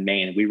camp in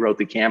Maine. We wrote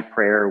the camp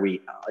prayer.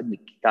 We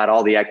got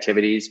all the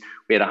activities.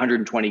 We had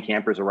 120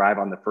 campers arrive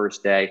on the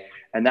first day.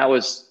 And that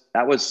was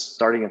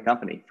starting a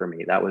company for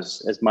me. That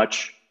was as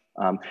much.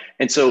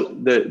 And so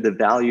the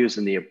values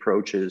and the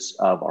approaches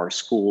of our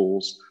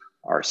schools,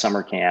 our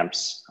summer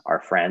camps, our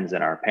friends,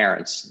 and our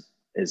parents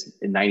is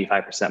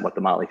 95% what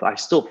the Motley Fool. I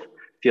still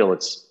feel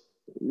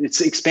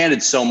it's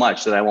expanded so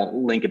much that I won't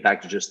link it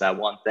back to just that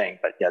one thing.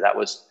 But yeah, that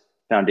was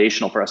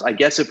foundational for us. I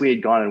guess if we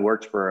had gone and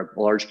worked for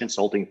a large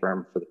consulting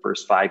firm for the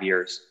first 5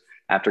 years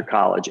after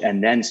college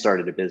and then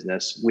started a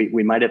business,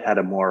 we might have had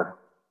a more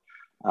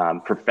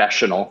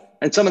professional,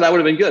 and some of that would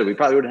have been good. We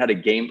probably would have had a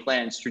game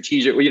plan,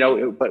 strategic,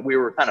 but we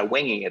were kind of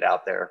winging it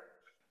out there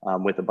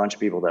with a bunch of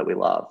people that we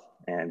love,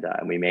 and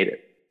we made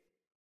it.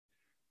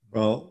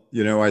 Well,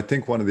 I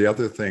think one of the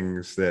other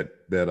things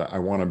that I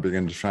want to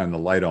begin to shine the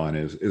light on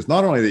is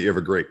not only that you have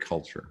a great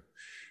culture,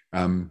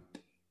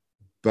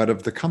 but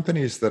of the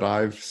companies that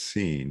I've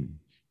seen,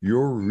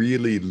 you're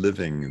really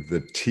living the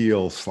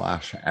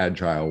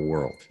teal/agile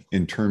world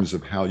in terms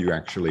of how you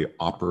actually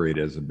operate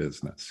as a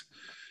business.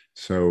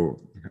 So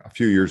a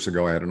few years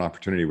ago, I had an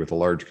opportunity with a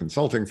large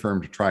consulting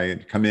firm to try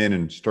and come in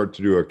and start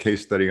to do a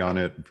case study on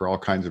it. For all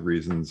kinds of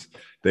reasons,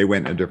 they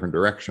went in a different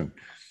direction.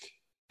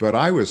 But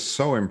I was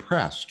so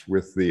impressed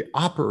with the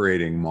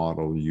operating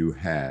model you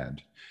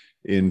had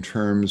in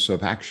terms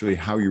of actually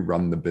how you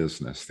run the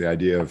business, the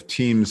idea of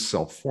teams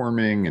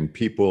self-forming and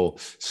people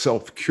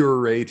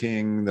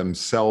self-curating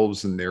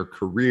themselves and their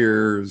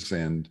careers.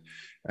 And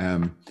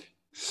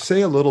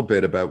say a little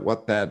bit about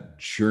what that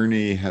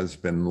journey has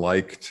been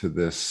like to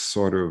this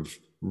sort of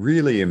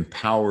really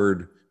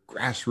empowered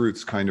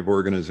grassroots kind of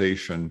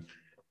organization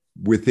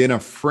within a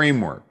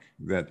framework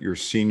that your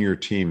senior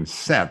team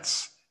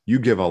sets. You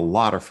give a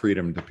lot of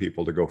freedom to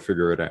people to go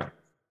figure it out.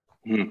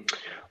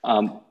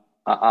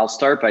 I'll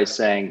start by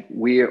saying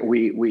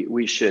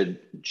we should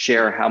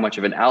share how much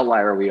of an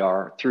outlier we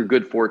are through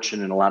good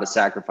fortune and a lot of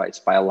sacrifice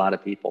by a lot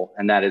of people.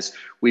 And that is,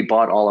 we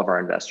bought all of our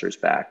investors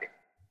back.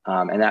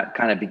 And that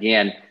kind of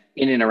began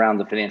in and around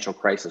the financial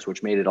crisis,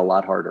 which made it a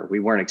lot harder. We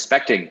weren't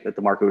expecting that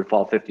the market would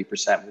fall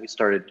 50% when we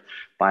started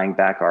buying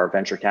back our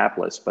venture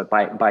capitalists. But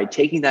by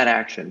taking that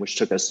action, which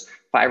took us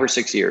 5 or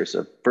 6 years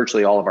of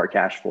virtually all of our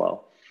cash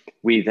flow,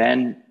 we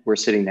then were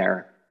sitting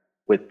there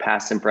with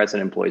past and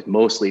present employees,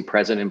 mostly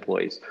present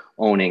employees,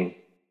 owning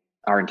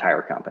our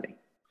entire company.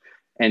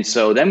 And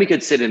so then we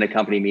could sit in a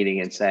company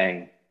meeting and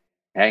saying,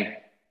 hey,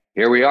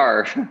 here we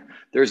are.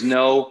 There's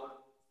no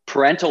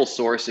parental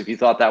source. If you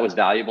thought that was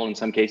valuable, in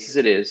some cases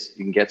it is,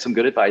 you can get some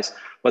good advice,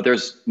 but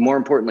more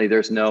importantly,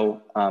 there's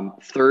no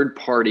third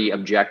party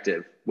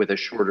objective with a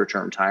shorter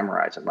term time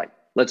horizon. Like,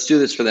 let's do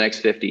this for the next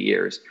 50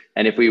 years.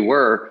 And if we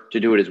were to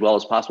do it as well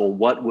as possible,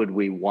 what would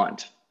we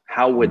want?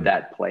 How would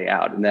that play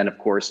out? And then, of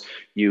course,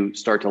 you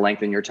start to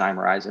lengthen your time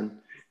horizon.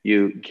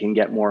 You can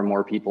get more and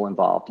more people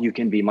involved. You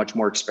can be much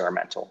more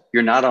experimental.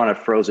 You're not on a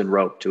frozen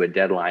rope to a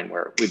deadline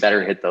where we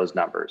better hit those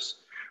numbers.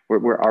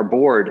 Our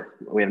board,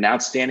 we have an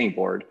outstanding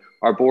board.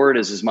 Our board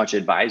is as much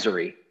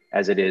advisory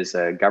as it is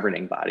a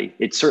governing body.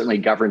 It certainly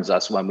governs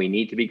us when we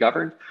need to be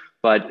governed,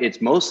 but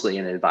it's mostly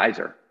an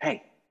advisor.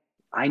 Hey,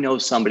 I know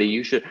somebody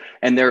you should,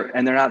 and they're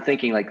not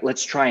thinking like,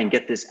 let's try and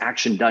get this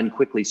action done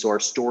quickly so our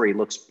story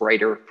looks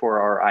brighter for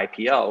our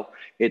IPO.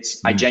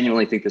 It's, I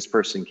genuinely think this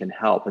person can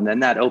help. And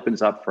then that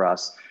opens up for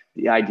us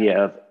the idea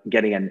of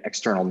getting an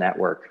external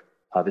network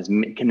of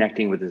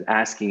connecting with,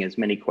 asking as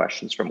many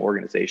questions from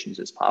organizations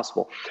as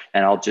possible.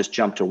 And I'll just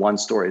jump to one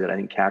story that I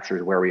think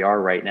captures where we are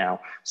right now,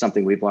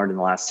 something we've learned in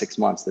the last 6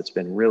 months that's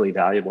been really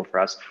valuable for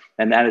us.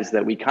 And that is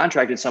that we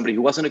contracted somebody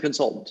who wasn't a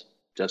consultant,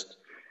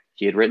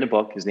 he had written a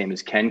book. His name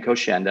is Ken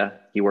Koshenda.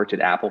 He worked at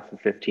Apple for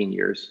 15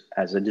 years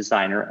as a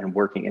designer and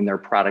working in their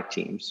product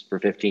teams for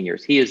 15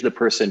 years. He is the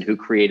person who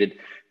created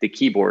the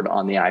keyboard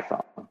on the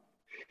iPhone.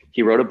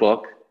 He wrote a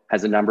book,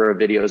 has a number of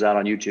videos out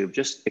on YouTube,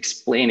 just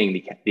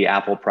explaining the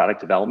Apple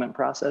product development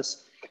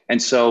process. And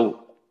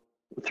so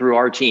through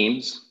our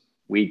teams,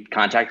 we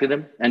contacted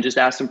him and just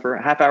asked him for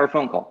a half-hour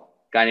phone call.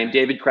 A guy named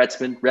David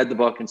Kretzmann read the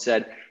book and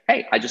said,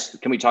 hey,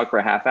 can we talk for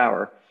a half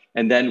hour?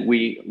 And then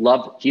he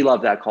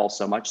loved that call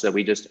so much that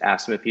we just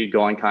asked him if he'd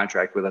go on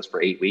contract with us for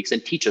 8 weeks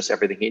and teach us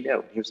everything he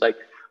knew. He was like,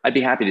 I'd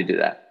be happy to do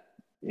that.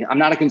 I'm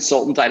not a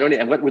consultant. I don't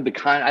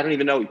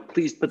even know.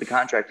 Please put the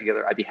contract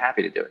together. I'd be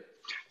happy to do it.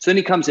 So then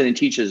he comes in and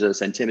teaches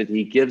us, and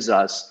Timothy gives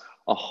us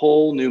a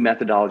whole new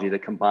methodology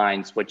that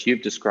combines what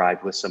you've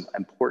described with some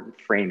important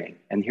framing.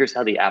 And here's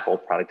how the Apple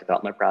product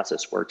development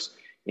process works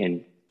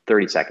in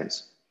 30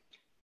 seconds.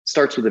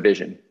 Starts with a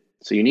vision.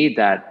 So you need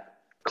that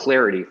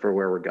clarity for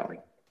where we're going.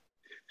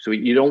 So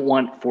you don't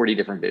want 40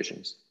 different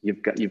visions.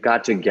 You've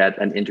got to get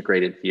an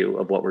integrated view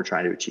of what we're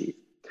trying to achieve.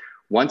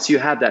 Once you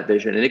have that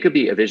vision, and it could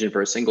be a vision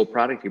for a single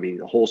product, it could be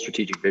the whole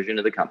strategic vision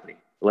of the company.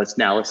 Let's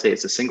say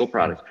it's a single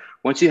product.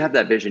 Once you have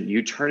that vision,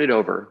 you turn it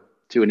over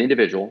to an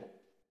individual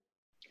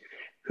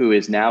who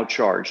is now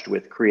charged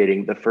with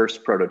creating the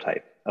first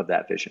prototype of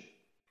that vision.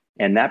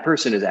 And that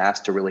person is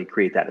asked to really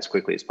create that as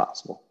quickly as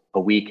possible. A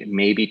week,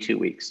 maybe 2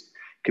 weeks.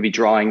 Could be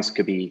drawings,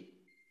 could be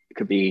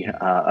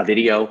a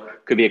video,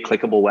 could be a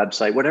clickable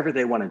website, whatever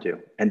they want to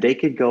do. And they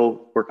could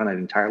go work on it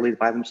entirely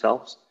by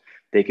themselves.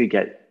 They could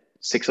get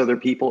 6 other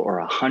people or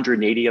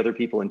 180 other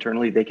people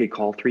internally. They could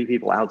call 3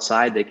 people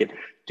outside. They could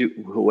do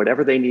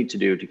whatever they need to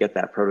do to get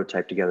that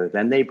prototype together.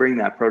 Then they bring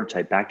that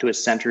prototype back to a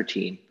center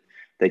team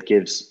that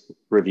gives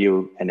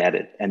review and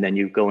edit. And then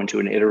you go into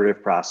an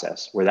iterative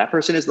process where that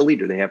person is the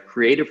leader. They have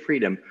creative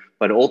freedom,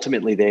 but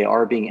ultimately they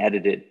are being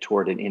edited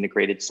toward an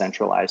integrated,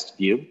 centralized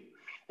view.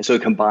 And so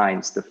it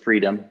combines the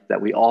freedom that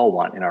we all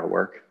want in our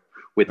work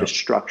with the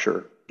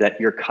structure that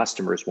your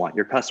customers want.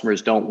 Your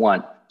customers don't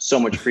want so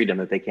much freedom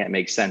that they can't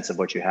make sense of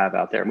what you have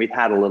out there. And we've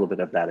had a little bit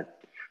of that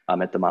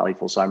at The Motley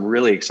Fool. So I'm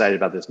really excited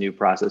about this new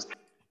process.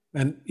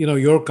 And,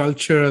 your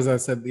culture, as I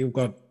said, you've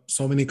got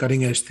so many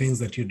cutting edge things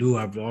that you do.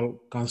 I've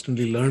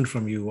constantly learned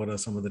from you what are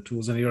some of the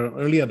tools, and you're an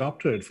early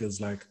adopter, it feels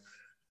like,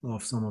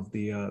 of some of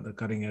the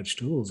cutting edge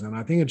tools. And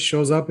I think it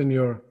shows up in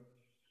your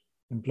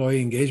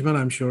Employee engagement,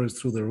 I'm sure, is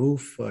through the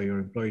roof. Your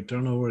employee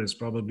turnover is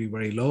probably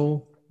very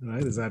low,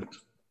 right? Is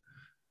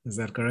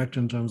that correct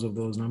in terms of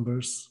those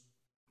numbers?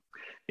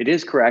 It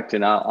is correct,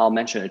 and I'll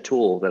mention a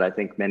tool that I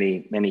think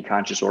many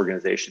conscious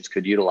organizations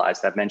could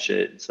utilize. I've mentioned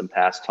it in some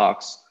past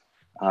talks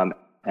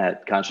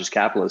at Conscious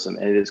Capitalism,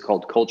 and it is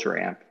called Culture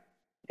Amp,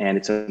 and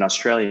it's an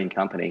Australian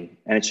company,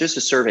 and it's just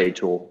a survey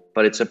tool,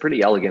 but it's a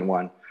pretty elegant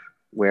one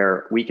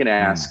where we can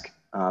ask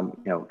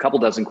a couple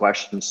dozen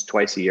questions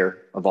twice a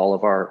year of all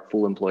of our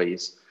full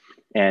employees,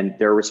 and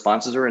their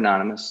responses are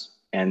anonymous,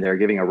 and they're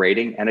giving a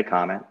rating and a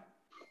comment,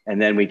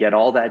 and then we get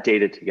all that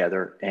data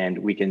together, and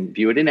we can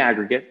view it in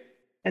aggregate.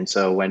 And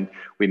so when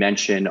we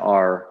mention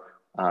our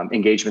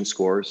engagement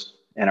scores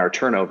and our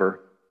turnover,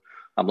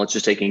 let's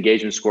just take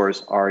engagement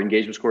scores. Our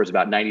engagement score is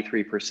about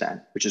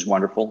 93%, which is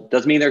wonderful.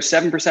 Doesn't mean there's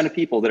 7% of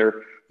people that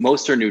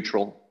most are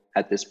neutral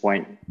at this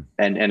point,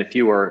 and a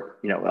few are,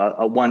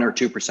 a 1 or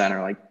 2%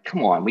 are like,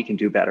 come on, we can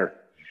do better.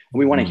 And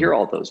we want to hear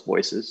all those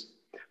voices.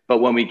 But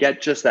when we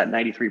get just that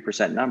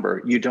 93%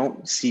 number, you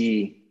don't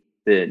see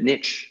the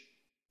niche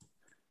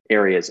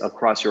areas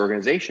across your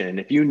organization. And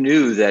if you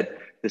knew that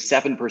the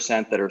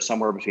 7% that are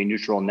somewhere between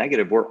neutral and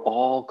negative, we're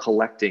all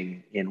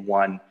collecting in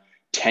one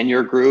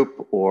tenure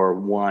group or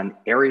one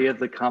area of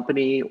the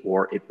company,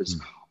 or it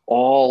was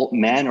all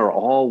men or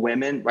all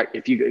women, right?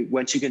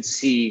 Once you can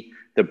see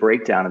the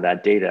breakdown of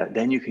that data,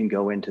 then you can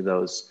go into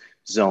those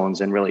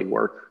zones and really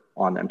work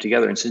on them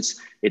together. And since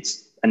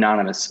it's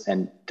anonymous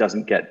and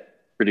doesn't get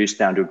reduced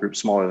down to a group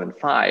smaller than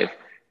 5,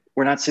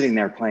 we're not sitting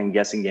there playing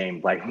guessing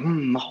game like,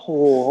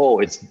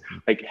 It's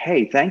like,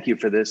 hey, thank you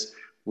for this.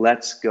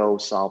 Let's go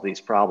solve these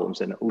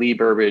problems. And Lee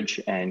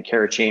Burbridge and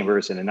Kara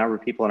Chambers and a number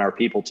of people in our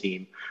people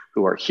team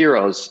who are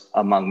heroes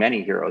among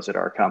many heroes at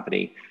our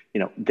company,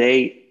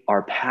 they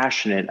are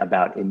passionate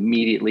about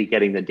immediately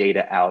getting the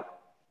data out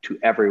to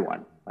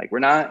everyone. Like, we're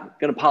not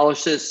going to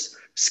polish this,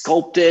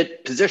 sculpt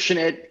it, position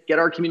it, get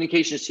our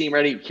communications team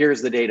ready.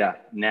 Here's the data.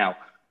 Now,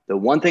 the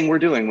one thing we're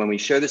doing when we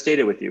share this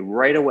data with you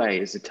right away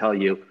is to tell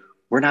you,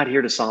 we're not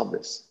here to solve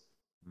this.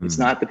 It's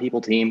not the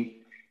people team.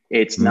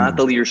 It's not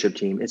the leadership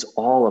team. It's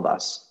all of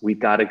us. We've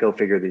got to go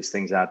figure these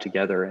things out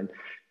together.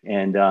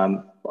 And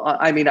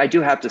I mean, I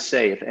do have to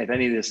say, if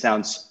any of this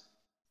sounds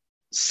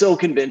so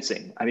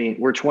convincing, I mean,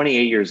 we're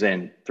 28 years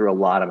in through a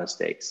lot of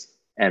mistakes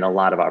and a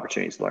lot of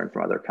opportunities to learn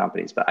from other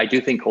companies. But I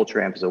do think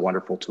Culture Amp is a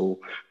wonderful tool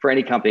for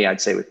any company, I'd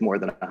say, with more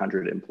than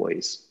 100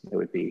 employees. It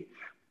would be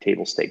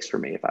table stakes for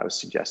me if I was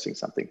suggesting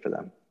something for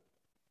them.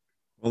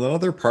 Well, the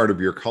other part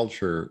of your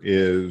culture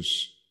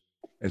is,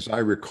 as I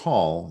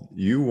recall,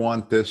 you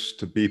want this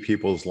to be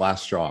people's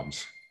last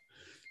jobs.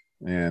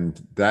 And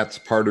that's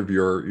part of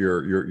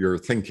your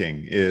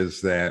thinking,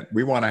 is that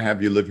we want to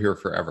have you live here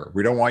forever.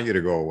 We don't want you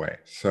to go away.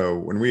 So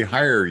when we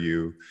hire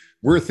you,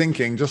 we're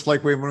thinking, just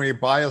like when we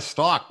buy a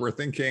stock, we're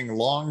thinking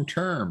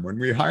long-term. When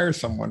we hire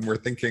someone, we're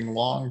thinking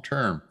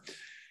long-term.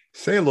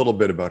 Say a little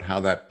bit about how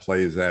that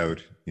plays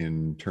out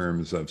in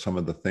terms of some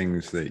of the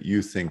things that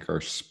you think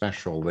are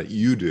special that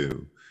you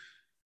do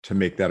to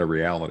make that a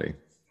reality.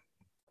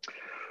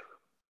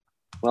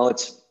 Well,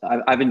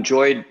 I've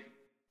enjoyed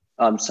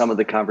some of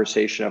the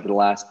conversation over the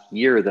last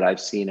year that I've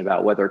seen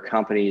about whether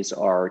companies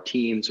are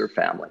teams or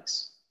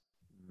families.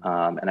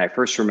 And I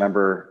first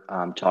remember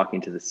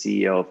talking to the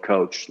CEO of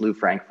Coach, Lou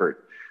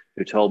Frankfurt,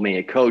 who told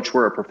me, Coach,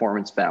 we're a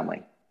performance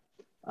family.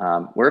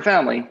 We're a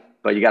family,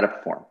 but you got to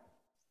perform.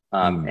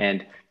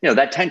 And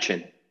that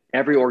tension,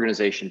 every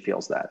organization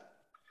feels that.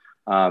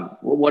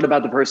 What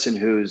about the person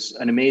who's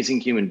an amazing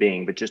human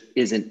being, but just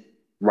isn't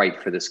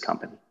right for this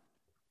company?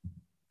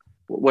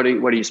 What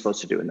are you supposed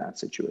to do in that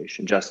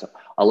situation? Just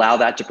allow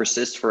that to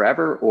persist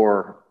forever,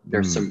 or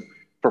there's some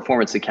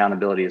performance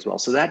accountability as well?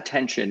 So that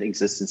tension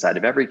exists inside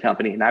of every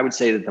company. And I would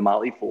say that the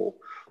Motley Fool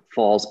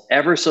falls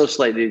ever so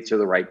slightly to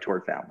the right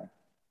toward family.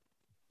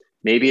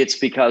 Maybe it's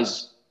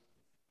because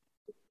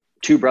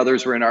 2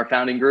 brothers were in our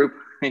founding group,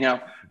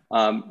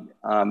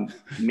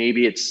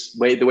 maybe it's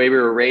the way we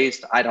were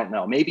raised. I don't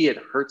know. Maybe it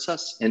hurts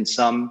us in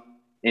some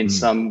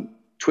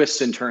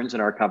twists and turns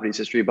in our company's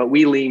history, but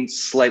we lean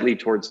slightly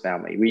towards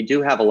family. We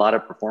do have a lot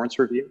of performance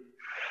review,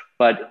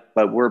 but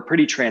we're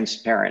pretty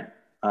transparent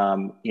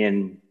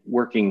in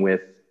working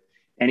with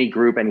any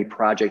group, any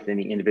project,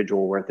 any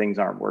individual where things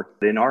aren't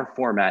working. In our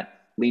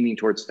format, leaning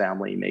towards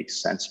family makes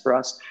sense for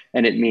us.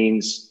 And it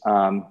means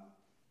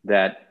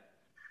that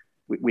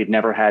we've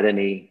never had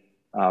any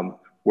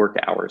work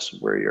hours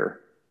where you're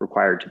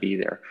required to be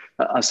there.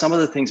 Some of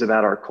the things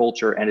about our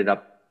culture ended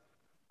up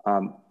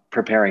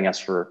preparing us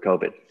for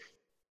COVID.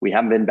 We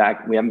haven't been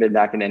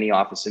back in any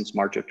office since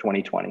March of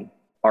 2020.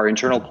 Our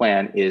internal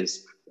plan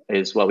is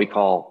what we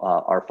call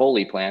our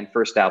Foley plan,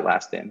 first out,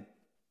 last in.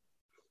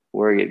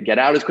 We're get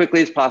out as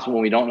quickly as possible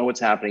when we don't know what's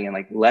happening,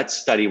 and let's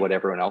study what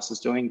everyone else is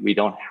doing. We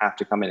don't have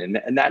to come in,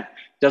 and that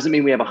doesn't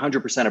mean we have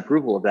 100%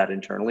 approval of that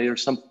internally.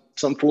 There's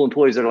some fool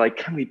employees that are like,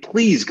 can we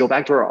please go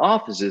back to our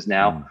offices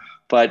now?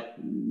 But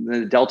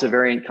the Delta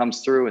variant comes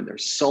through, and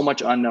there's so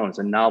much unknown. It's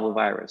a novel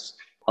virus.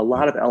 A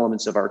lot of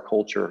elements of our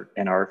culture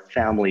and our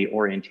family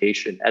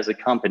orientation as a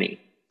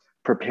company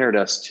prepared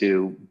us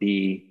to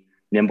be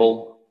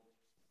nimble,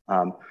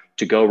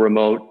 to go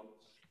remote.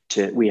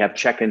 We have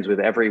check-ins with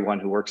everyone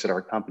who works at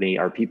our company.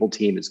 Our people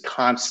team is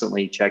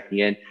constantly checking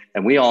in.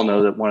 And we all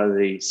know that one of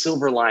the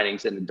silver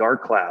linings in the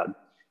dark cloud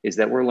is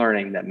that we're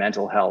learning that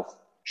mental health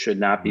should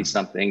not be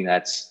something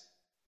that's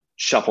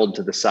shuffled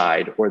to the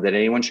side or that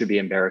anyone should be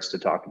embarrassed to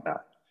talk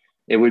about.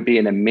 It would be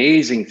an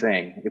amazing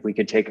thing if we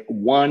could take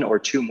one or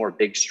two more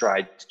big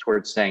strides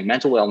towards saying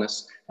mental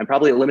illness and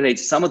probably eliminate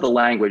some of the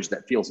language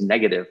that feels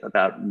negative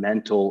about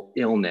mental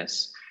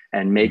illness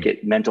and make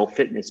it mental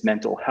fitness,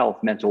 mental health,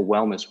 mental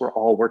wellness. We're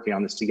all working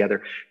on this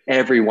together.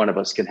 Every one of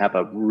us can have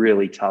a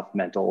really tough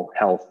mental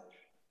health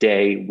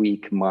day,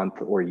 week, month,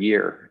 or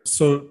year.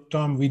 So,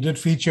 Tom, we did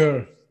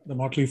feature the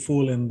Motley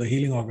Fool in the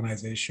Healing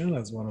Organization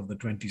as one of the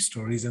 20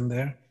 stories in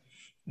there.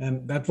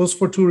 And that was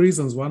for two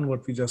reasons. One,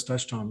 what we just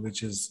touched on,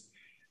 which is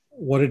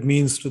what it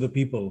means to the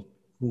people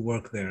who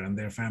work there and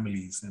their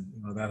families, and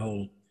that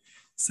whole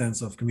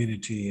sense of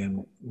community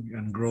and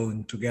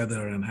growing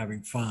together and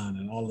having fun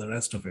and all the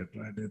rest of it,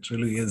 right? It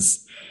really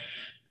is,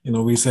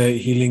 we say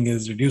healing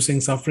is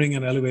reducing suffering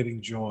and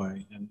elevating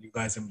joy, and you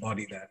guys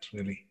embody that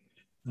really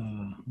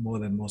more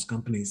than most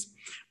companies.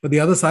 But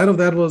the other side of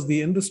that was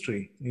the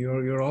industry.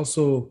 You're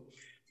also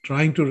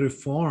trying to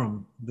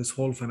reform this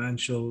whole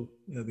financial,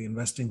 the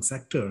investing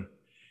sector,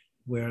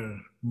 where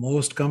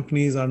most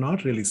companies are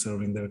not really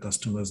serving their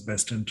customers'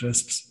 best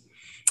interests.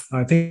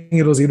 I think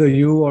it was either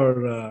you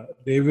or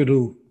David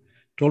who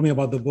told me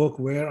about the book,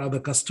 Where Are the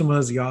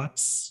Customers'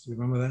 Yachts?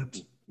 Remember that?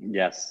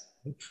 Yes.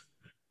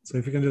 So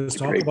if you can just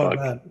talk about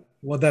that,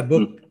 what that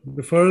book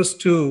refers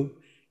to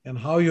and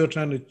how you're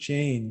trying to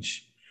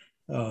change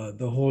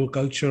the whole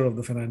culture of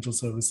the financial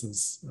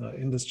services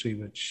industry,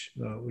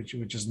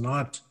 which is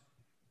not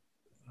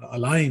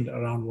aligned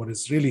around what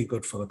is really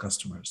good for the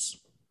customers.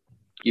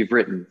 You've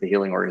written the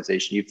Healing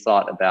Organization. You've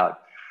thought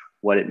about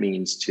what it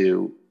means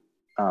to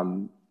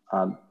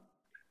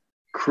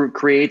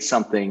create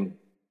something,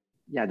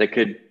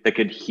 that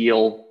could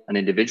heal an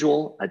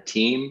individual, a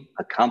team,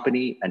 a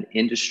company, an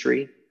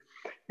industry.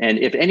 And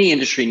if any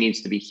industry needs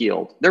to be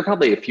healed, there are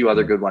probably a few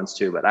other good ones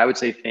too, but I would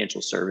say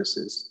financial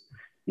services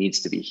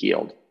needs to be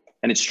healed.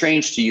 And it's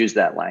strange to use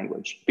that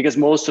language because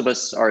most of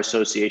us, our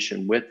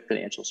association with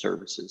financial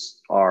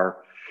services are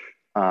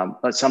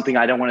something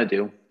I don't want to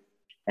do.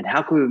 And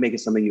how can we make it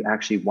something you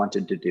actually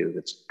wanted to do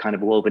that's kind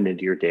of woven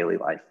into your daily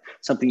life,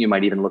 something you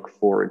might even look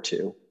forward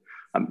to?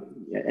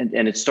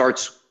 And it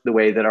starts the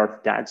way that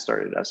our dad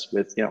started us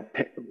with,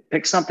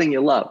 pick something you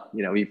love.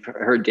 You've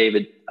heard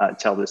David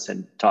tell this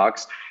in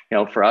talks.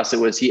 For us, it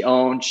was he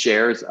owned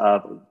shares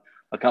of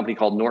a company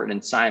called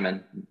Norton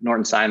Simon,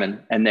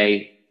 and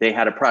they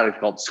had a product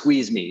called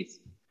Squeeze Me's,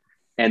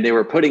 and they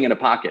were putting in a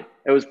pocket.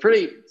 It was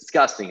pretty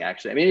disgusting,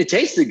 actually. I mean, it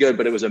tasted good,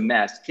 but it was a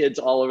mess. Kids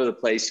all over the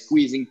place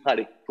squeezing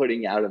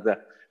pudding out of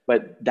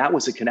but that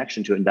was a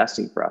connection to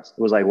investing for us.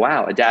 It was like,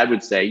 wow, a dad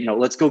would say,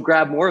 let's go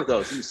grab more of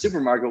those in the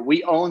supermarket.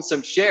 We own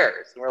some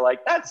shares. And we're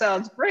like, that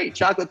sounds great.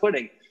 Chocolate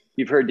pudding.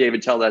 You've heard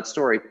David tell that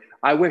story.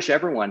 I wish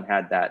everyone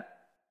had that,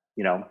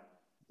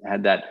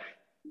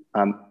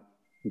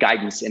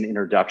 guidance and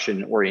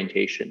introduction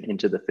orientation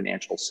into the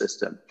financial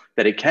system,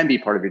 that it can be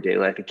part of your daily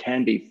life. It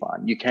can be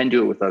fun. You can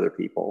do it with other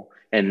people.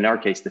 And in our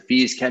case, the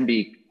fees can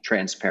be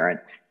transparent.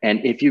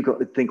 And if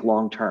you think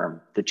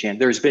long-term,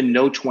 there's been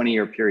no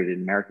 20-year period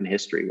in American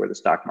history where the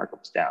stock market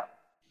was down.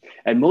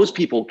 And most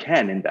people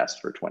can invest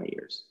for 20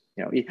 years.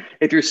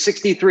 If you're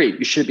 63,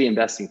 you should be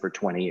investing for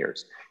 20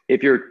 years.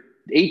 If you're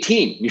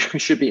 18, you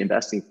should be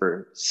investing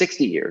for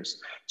 60 years.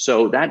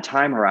 So that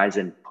time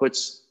horizon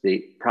puts the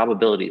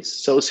probabilities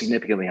so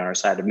significantly on our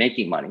side of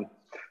making money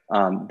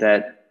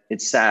that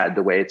it's sad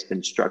the way it's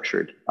been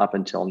structured up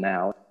until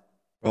now.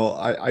 Well,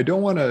 I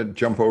don't want to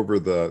jump over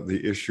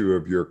the issue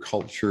of your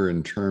culture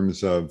in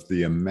terms of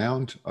the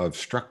amount of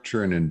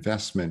structure and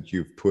investment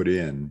you've put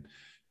in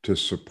to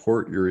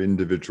support your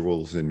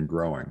individuals in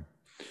growing.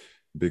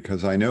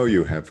 Because I know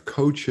you have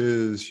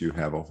coaches, you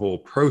have a whole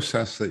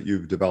process that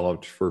you've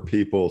developed for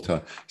people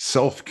to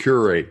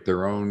self-curate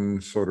their own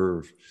sort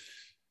of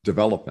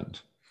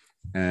development.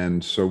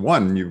 And so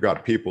one, you've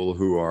got people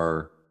who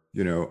are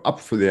up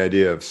for the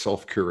idea of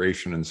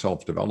self-curation and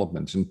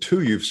self-development. And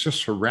two, you've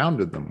just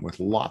surrounded them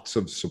with lots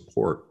of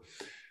support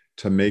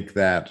to make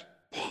that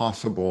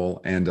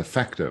possible and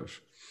effective.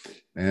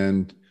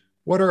 And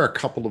what are a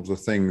couple of the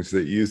things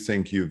that you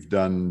think you've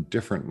done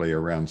differently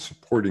around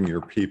supporting your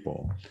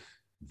people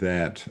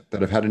that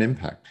have had an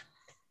impact?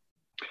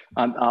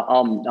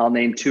 I'll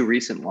name two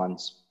recent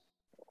ones.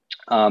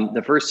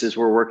 The first is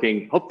we're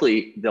working,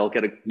 hopefully they'll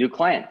get a new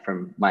client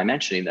from my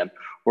mentioning them.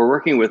 We're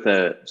working with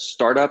a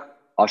startup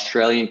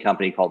Australian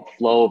company called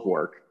Flow of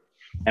Work.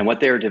 And what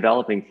they're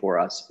developing for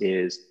us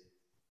is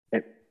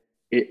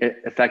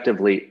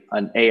effectively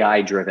an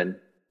AI-driven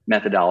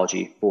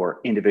methodology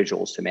for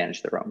individuals to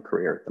manage their own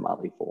career at the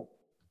Motley Fool.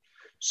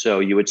 So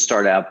you would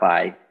start out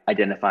by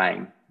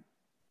identifying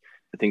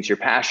the things you're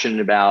passionate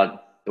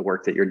about, the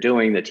work that you're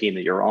doing, the team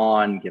that you're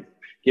on,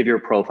 give your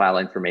profile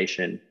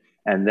information,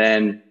 and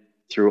then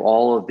through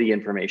all of the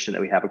information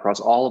that we have across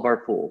all of our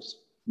pools,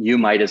 you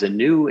might, as a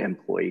new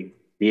employee,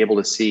 be able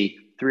to see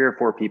 3 or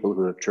 4 people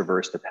who have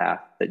traversed the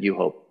path that you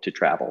hope to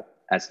travel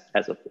as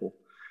a pool.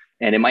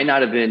 And it might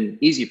not have been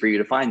easy for you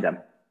to find them.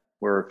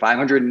 We're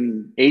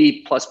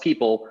 580 plus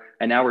people,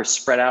 and now we're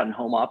spread out in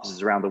home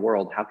offices around the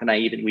world. How can I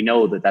even, we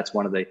know that that's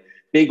one of the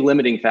big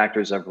limiting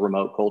factors of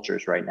remote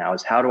cultures right now,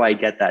 is how do I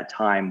get that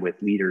time with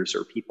leaders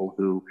or people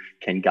who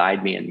can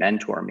guide me and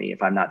mentor me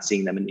if I'm not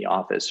seeing them in the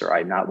office or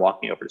I'm not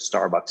walking over to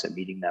Starbucks and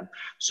meeting them.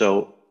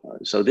 So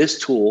this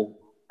tool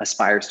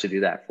aspires to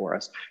do that for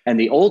us. And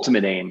the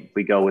ultimate aim, if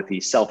we go with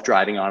the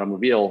self-driving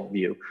automobile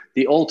view,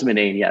 the ultimate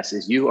aim, yes,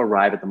 is you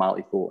arrive at the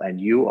Motley Fool and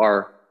you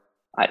are,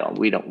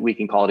 we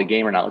can call it a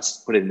game or not. Let's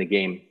put it in the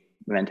game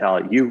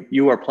mentality.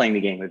 You are playing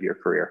the game of your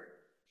career.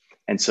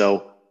 And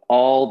so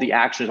all the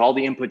actions, all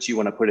the inputs you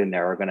want to put in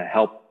there are going to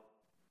help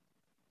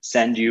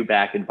send you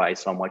back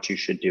advice on what you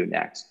should do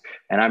next.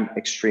 And I'm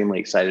extremely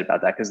excited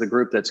about that because the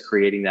group that's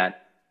creating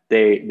that,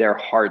 their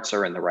hearts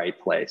are in the right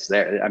place.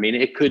 I mean,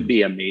 it could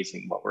be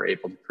amazing what we're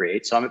able to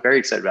create. So I'm very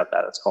excited about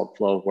that. It's called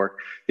Flow of Work.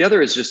 The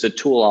other is just a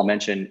tool I'll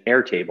mention,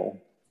 Airtable,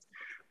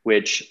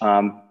 which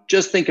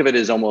just think of it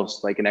as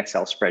almost like an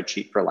Excel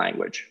spreadsheet for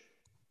language.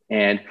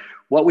 And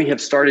what we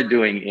have started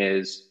doing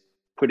is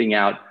putting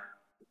out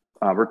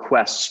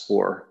requests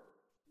for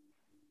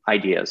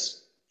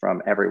ideas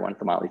from everyone at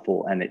the Motley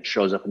Fool, and it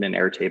shows up in an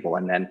Airtable.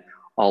 And then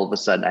all of a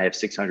sudden I have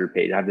 600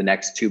 pages. I have the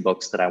next 2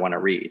 books that I want to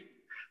read.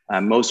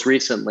 Most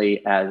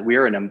recently,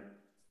 we're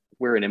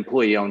an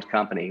employee-owned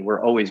company.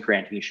 We're always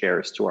granting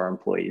shares to our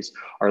employees.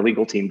 Our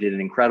legal team did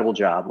an incredible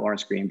job.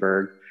 Lawrence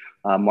Greenberg,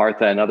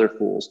 Martha, and other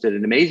fools did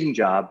an amazing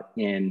job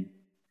in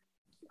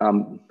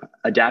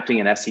adapting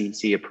an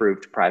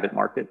SEC-approved private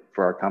market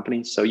for our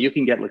company. So you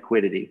can get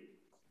liquidity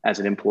as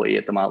an employee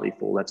at the Motley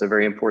Fool. That's a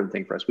very important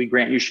thing for us. We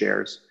grant you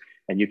shares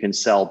and you can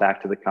sell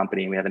back to the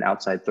company. And we have an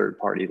outside third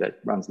party that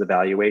runs the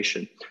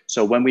valuation.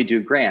 So when we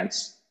do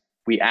grants,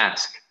 we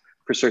ask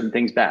for certain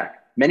things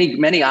back.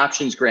 Many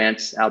options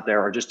grants out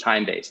there are just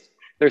time-based.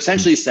 They're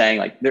essentially saying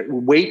like,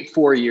 wait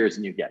 4 years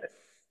and you get it.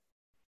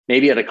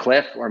 Maybe at a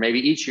cliff or maybe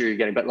each year you're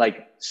getting, but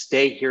like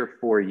stay here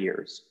 4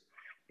 years.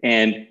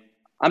 And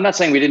I'm not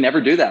saying we didn't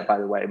ever do that, by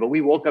the way, but we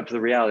woke up to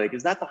the reality, like,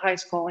 is that the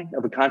highest calling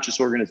of a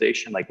conscious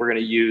organization? Like, we're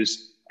going to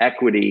use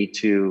equity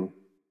to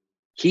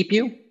keep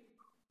you,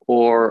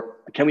 or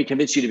can we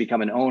convince you to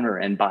become an owner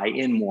and buy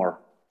in more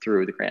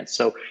through the grants?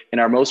 So in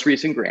our most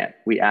recent grant,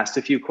 we asked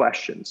a few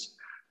questions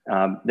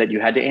that you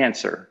had to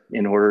answer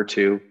in order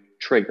to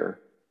trigger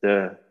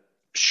the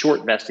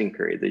short vesting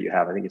period that you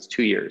have. I think it's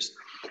 2 years.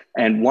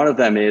 And one of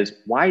them is,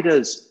 why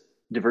does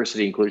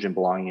diversity, inclusion,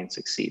 belonging, and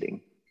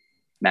succeeding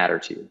matter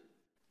to you?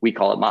 We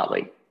call it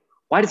Motley.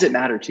 Why does it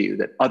matter to you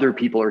that other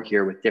people are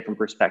here with different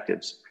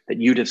perspectives that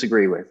you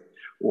disagree with,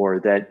 or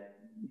that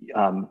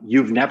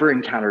you've never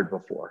encountered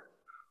before?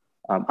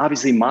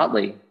 Obviously,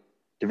 Motley,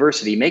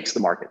 diversity makes the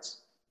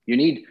markets. You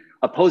need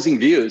opposing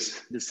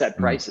views to set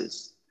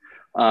prices.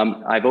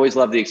 I've always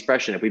loved the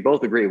expression, if we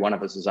both agree, one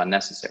of us is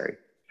unnecessary.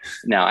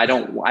 Now, I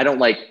don't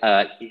like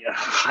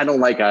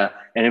an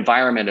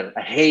environment of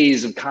a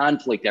haze of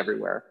conflict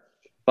everywhere,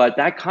 but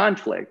that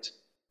conflict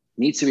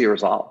needs to be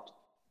resolved.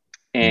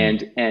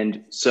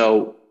 And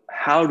so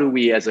how do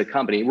we, as a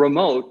company,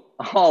 remote,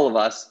 all of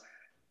us,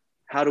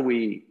 how do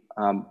we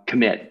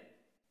commit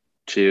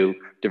to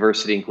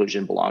diversity,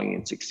 inclusion, belonging,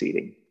 and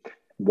succeeding?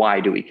 Why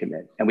do we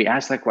commit? And we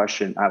ask that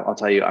question. I'll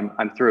tell you,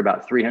 I'm through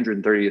about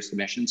 330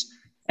 submissions.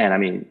 And I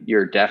mean,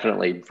 you're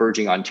definitely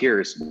verging on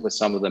tears with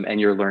some of them, and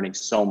you're learning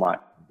so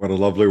much. What a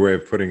lovely way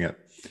of putting it.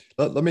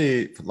 Let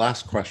me,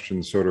 last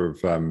question, sort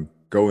of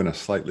go in a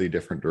slightly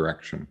different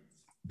direction.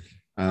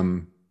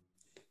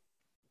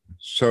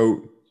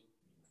 So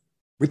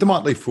with the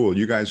Motley Fool,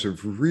 you guys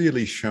have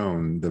really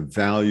shown the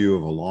value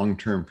of a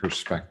long-term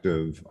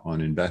perspective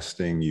on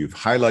investing. You've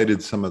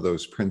highlighted some of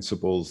those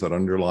principles that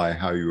underlie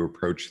how you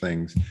approach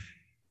things.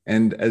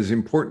 And as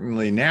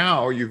importantly,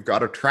 now you've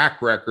got a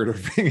track record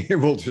of being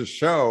able to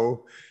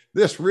show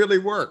this really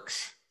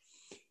works.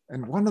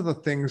 And one of the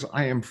things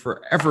I am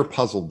forever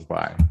puzzled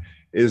by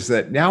is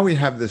that now we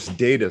have this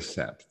data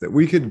set that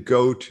we could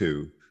go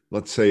to,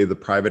 let's say the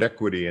private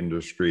equity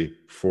industry,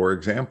 for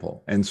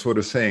example, and sort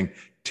of saying,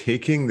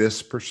 taking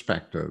this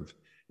perspective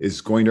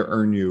is going to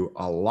earn you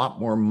a lot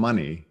more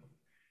money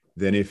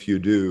than if you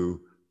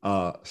do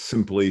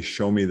simply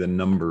show me the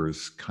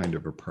numbers kind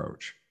of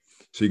approach.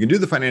 So you can do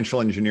the financial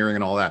engineering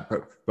and all that,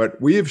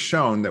 but we have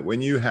shown that when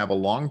you have a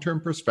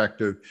long-term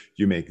perspective,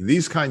 you make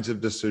these kinds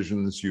of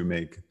decisions, you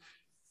make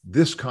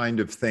this kind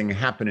of thing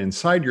happen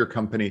inside your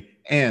company,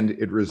 and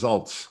it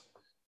results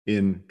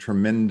in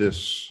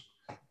tremendous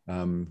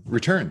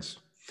returns.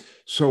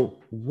 So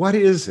what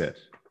is it,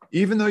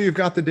 even though you've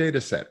got the data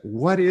set,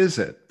 what is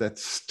it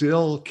that's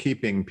still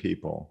keeping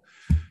people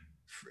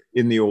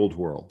in the old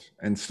world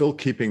and still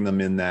keeping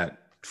them in that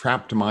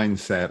trapped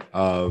mindset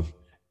of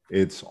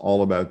it's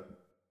all about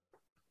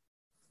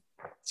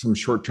some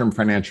short-term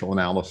financial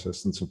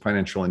analysis and some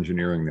financial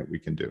engineering that we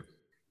can do?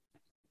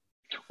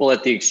 Well,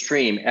 at the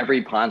extreme,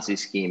 every Ponzi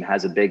scheme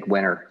has a big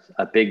winner,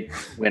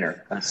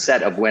 a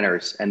set of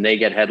winners, and they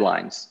get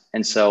headlines.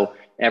 And so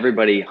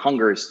everybody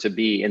hungers to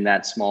be in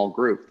that small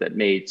group that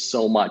made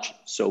so much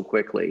so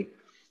quickly.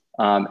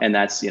 And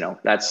that's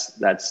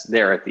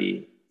there at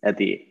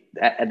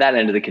that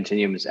end of the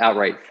continuum is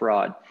outright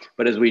fraud.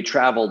 But as we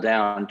travel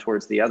down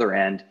towards the other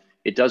end,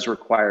 it does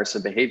require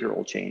some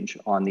behavioral change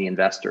on the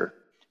investor.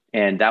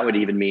 And that would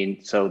even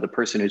mean, so the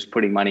person who's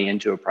putting money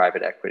into a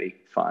private equity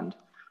fund,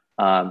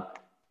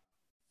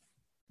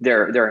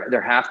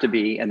 there have to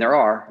be, and there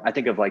are, I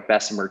think of like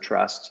Bessemer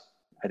Trust,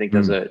 I think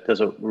does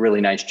a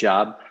really nice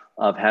job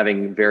of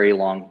having very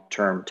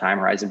long-term time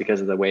horizon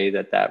because of the way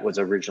that was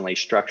originally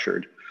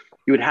structured.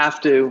 You would have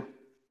to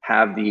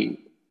have the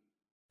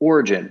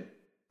origin,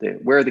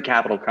 where the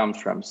capital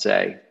comes from,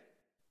 say,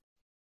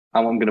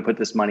 I'm going to put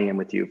this money in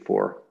with you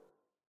for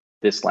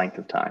this length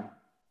of time.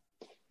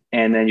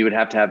 And then you would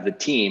have to have the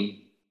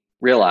team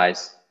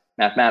realize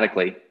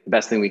mathematically the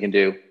best thing we can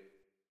do,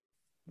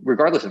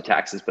 regardless of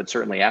taxes, but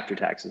certainly after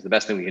taxes, the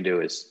best thing we can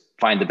do is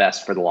find the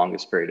best for the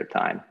longest period of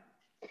time.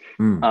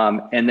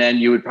 And then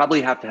you would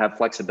probably have to have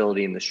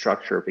flexibility in the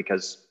structure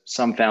because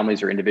some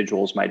families or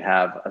individuals might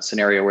have a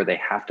scenario where they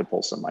have to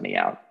pull some money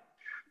out,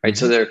 right?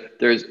 So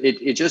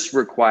it just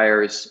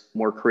requires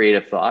more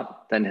creative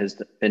thought than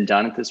has been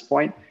done at this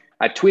point.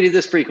 I've tweeted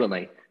this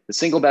frequently. The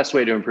single best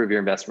way to improve your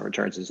investment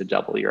returns is to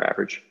double your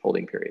average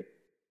holding period.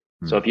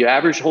 So if you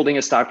average holding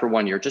a stock for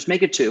 1 year, just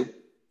make it 2.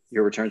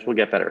 Your returns will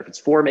get better. If it's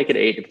 4, make it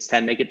 8. If it's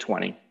 10, make it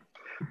 20.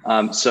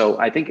 So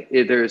I think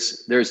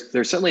there's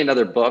certainly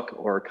another book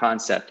or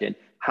concept in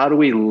how do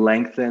we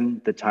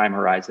lengthen the time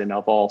horizon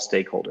of all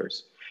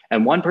stakeholders.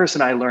 And one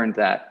person I learned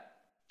that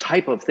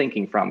type of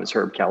thinking from is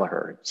Herb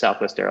Kelleher at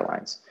Southwest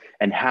Airlines,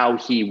 and how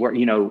he worked.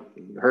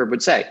 Herb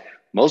would say,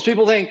 most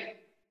people think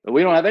that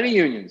we don't have any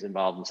unions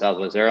involved in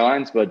Southwest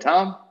Airlines, but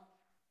Tom,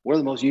 we're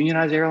the most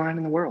unionized airline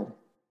in the world.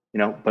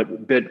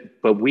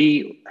 But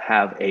we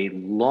have a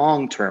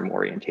long-term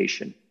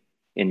orientation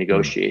in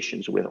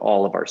negotiations with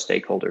all of our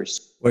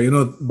stakeholders.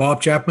 Well,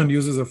 Bob Chapman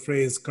uses a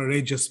phrase,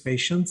 courageous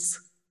patience.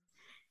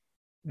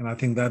 And I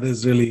think that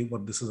is really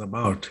what this is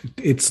about.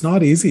 It's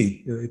not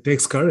easy. It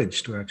takes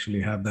courage to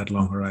actually have that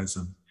long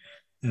horizon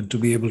and to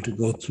be able to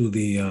go through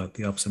the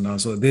ups and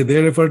downs. So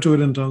they refer to it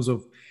in terms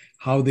of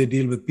how they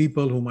deal with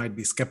people who might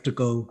be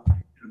skeptical,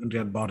 haven't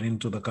yet bought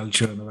into the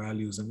culture and the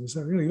values. And we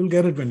say, you'll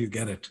get it when you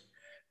get it.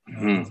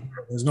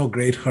 There's no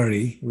great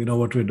hurry. We know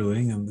what we're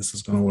doing, and this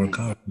is going to work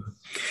out.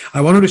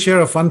 I wanted to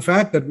share a fun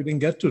fact that we didn't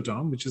get to,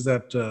 Tom, which is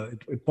that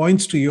it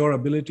points to your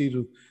ability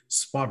to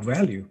spot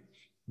value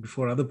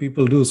before other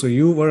people do. So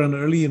you were an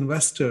early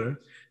investor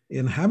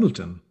in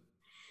Hamilton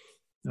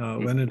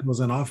when it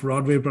was an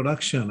off-Broadway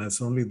production. It's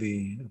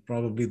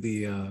probably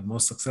the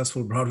most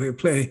successful Broadway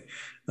play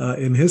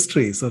in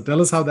history. So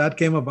tell us how that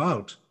came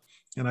about,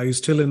 and are you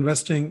still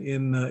investing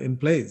in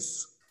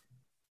plays?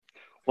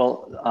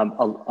 Well,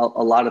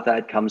 a lot of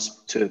that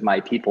comes to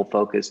my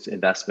people-focused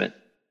investment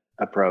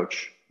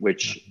approach,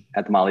 which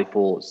at the Motley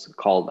Fool is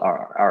called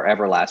our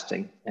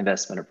everlasting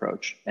investment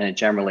approach. And it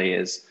generally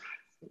is,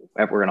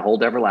 we're going to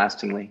hold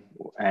everlastingly,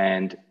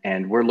 and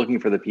we're looking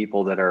for the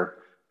people they're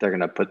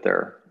going to put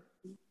their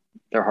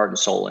heart and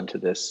soul into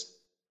this,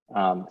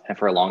 and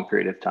for a long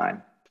period of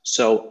time.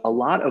 So a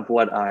lot of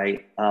what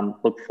I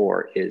look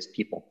for is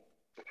people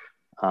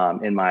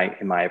in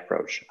my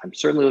approach. I'm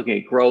certainly looking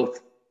at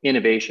growth,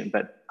 innovation,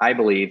 but I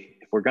believe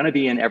if we're going to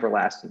be in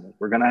everlastingly,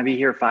 we're going to be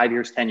here 5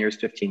 years, 10 years,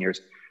 15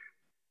 years.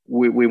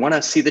 We want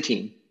to see the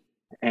team,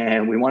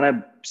 and we want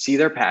to see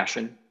their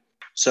passion.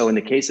 So in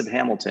the case of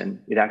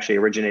Hamilton, it actually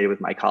originated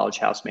with my college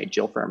housemate,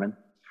 Jill Furman,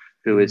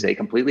 who is a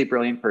completely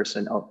brilliant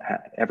person.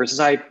 Ever since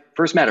I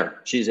first met her,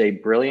 she's a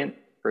brilliant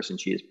person.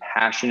 She is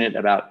passionate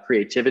about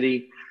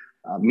creativity,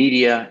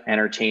 media,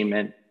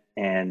 entertainment,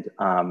 and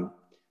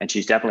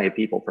she's definitely a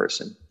people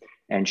person.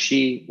 And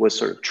she was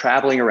sort of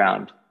traveling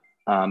around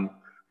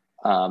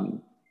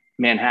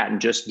Manhattan,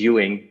 just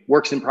viewing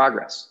works in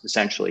progress,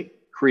 essentially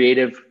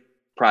creative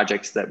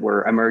projects that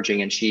were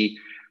emerging. And she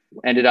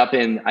ended up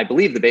in, I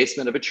believe, the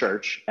basement of a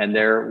church. And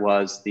there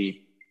was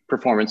the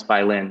performance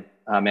by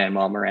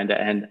Lin-Manuel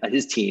Miranda and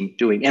his team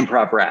doing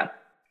improv rap.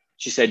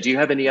 She said, do you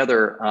have any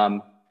other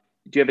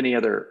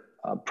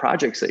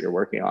projects that you're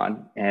working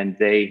on? And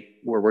they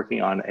were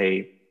working on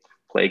a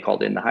play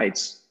called In the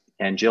Heights.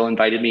 And Jill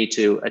invited me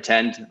to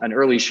attend an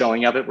early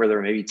showing of it where there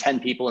were maybe 10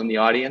 people in the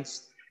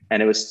audience,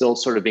 and it was still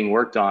sort of being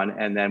worked on.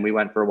 And then we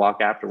went for a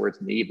walk afterwards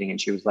in the evening, and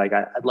she was like,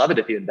 I'd love it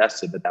if you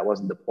invested, but that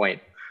wasn't the point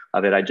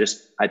of it. I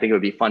think it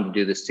would be fun to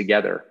do this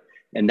together.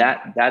 And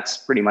that's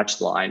pretty much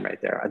the line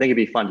right there. I think it'd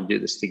be fun to do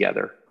this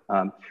together.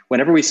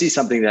 Whenever we see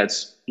something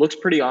looks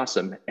pretty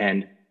awesome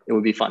and it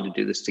would be fun to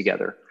do this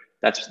together,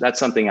 that's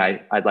something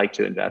I'd like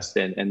to invest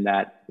in. And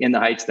that In the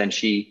Heights, then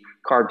she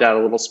carved out a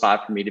little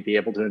spot for me to be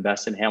able to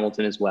invest in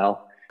Hamilton as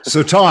well.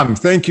 So Tom,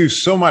 thank you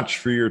so much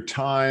for your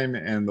time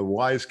and the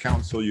wise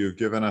counsel you've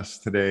given us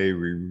today.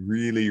 We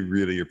really,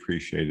 really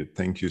appreciate it.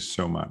 Thank you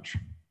so much.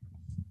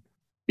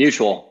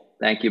 Mutual.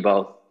 Thank you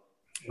both.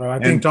 Well, I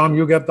think, Tom,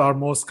 you get our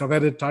most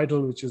coveted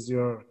title, which is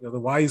you're the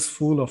wise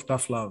fool of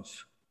tough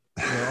love.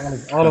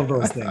 All of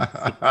those things.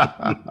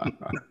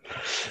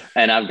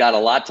 And I've got a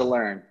lot to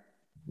learn.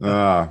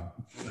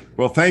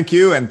 Well, thank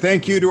you. And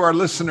thank you to our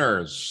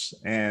listeners.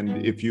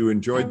 And if you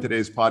enjoyed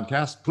today's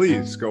podcast,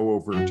 please go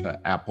over to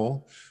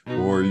Apple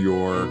or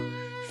your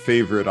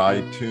favorite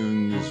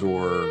iTunes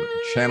or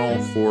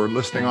channel for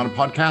listening on a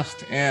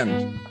podcast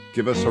and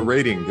give us a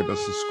rating, give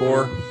us a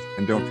score,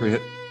 and don't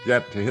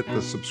forget to hit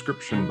the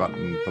subscription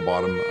button at the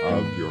bottom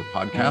of your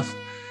podcast.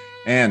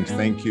 And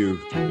thank you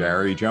to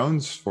Gary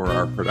Jones for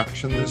our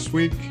production this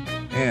week.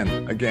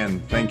 And again,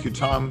 thank you,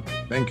 Tom.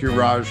 Thank you,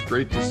 Raj.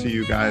 Great to see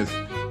you guys.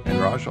 And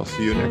Raj, I'll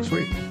see you next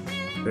week.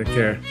 Take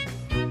care.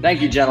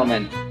 Thank you,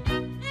 gentlemen.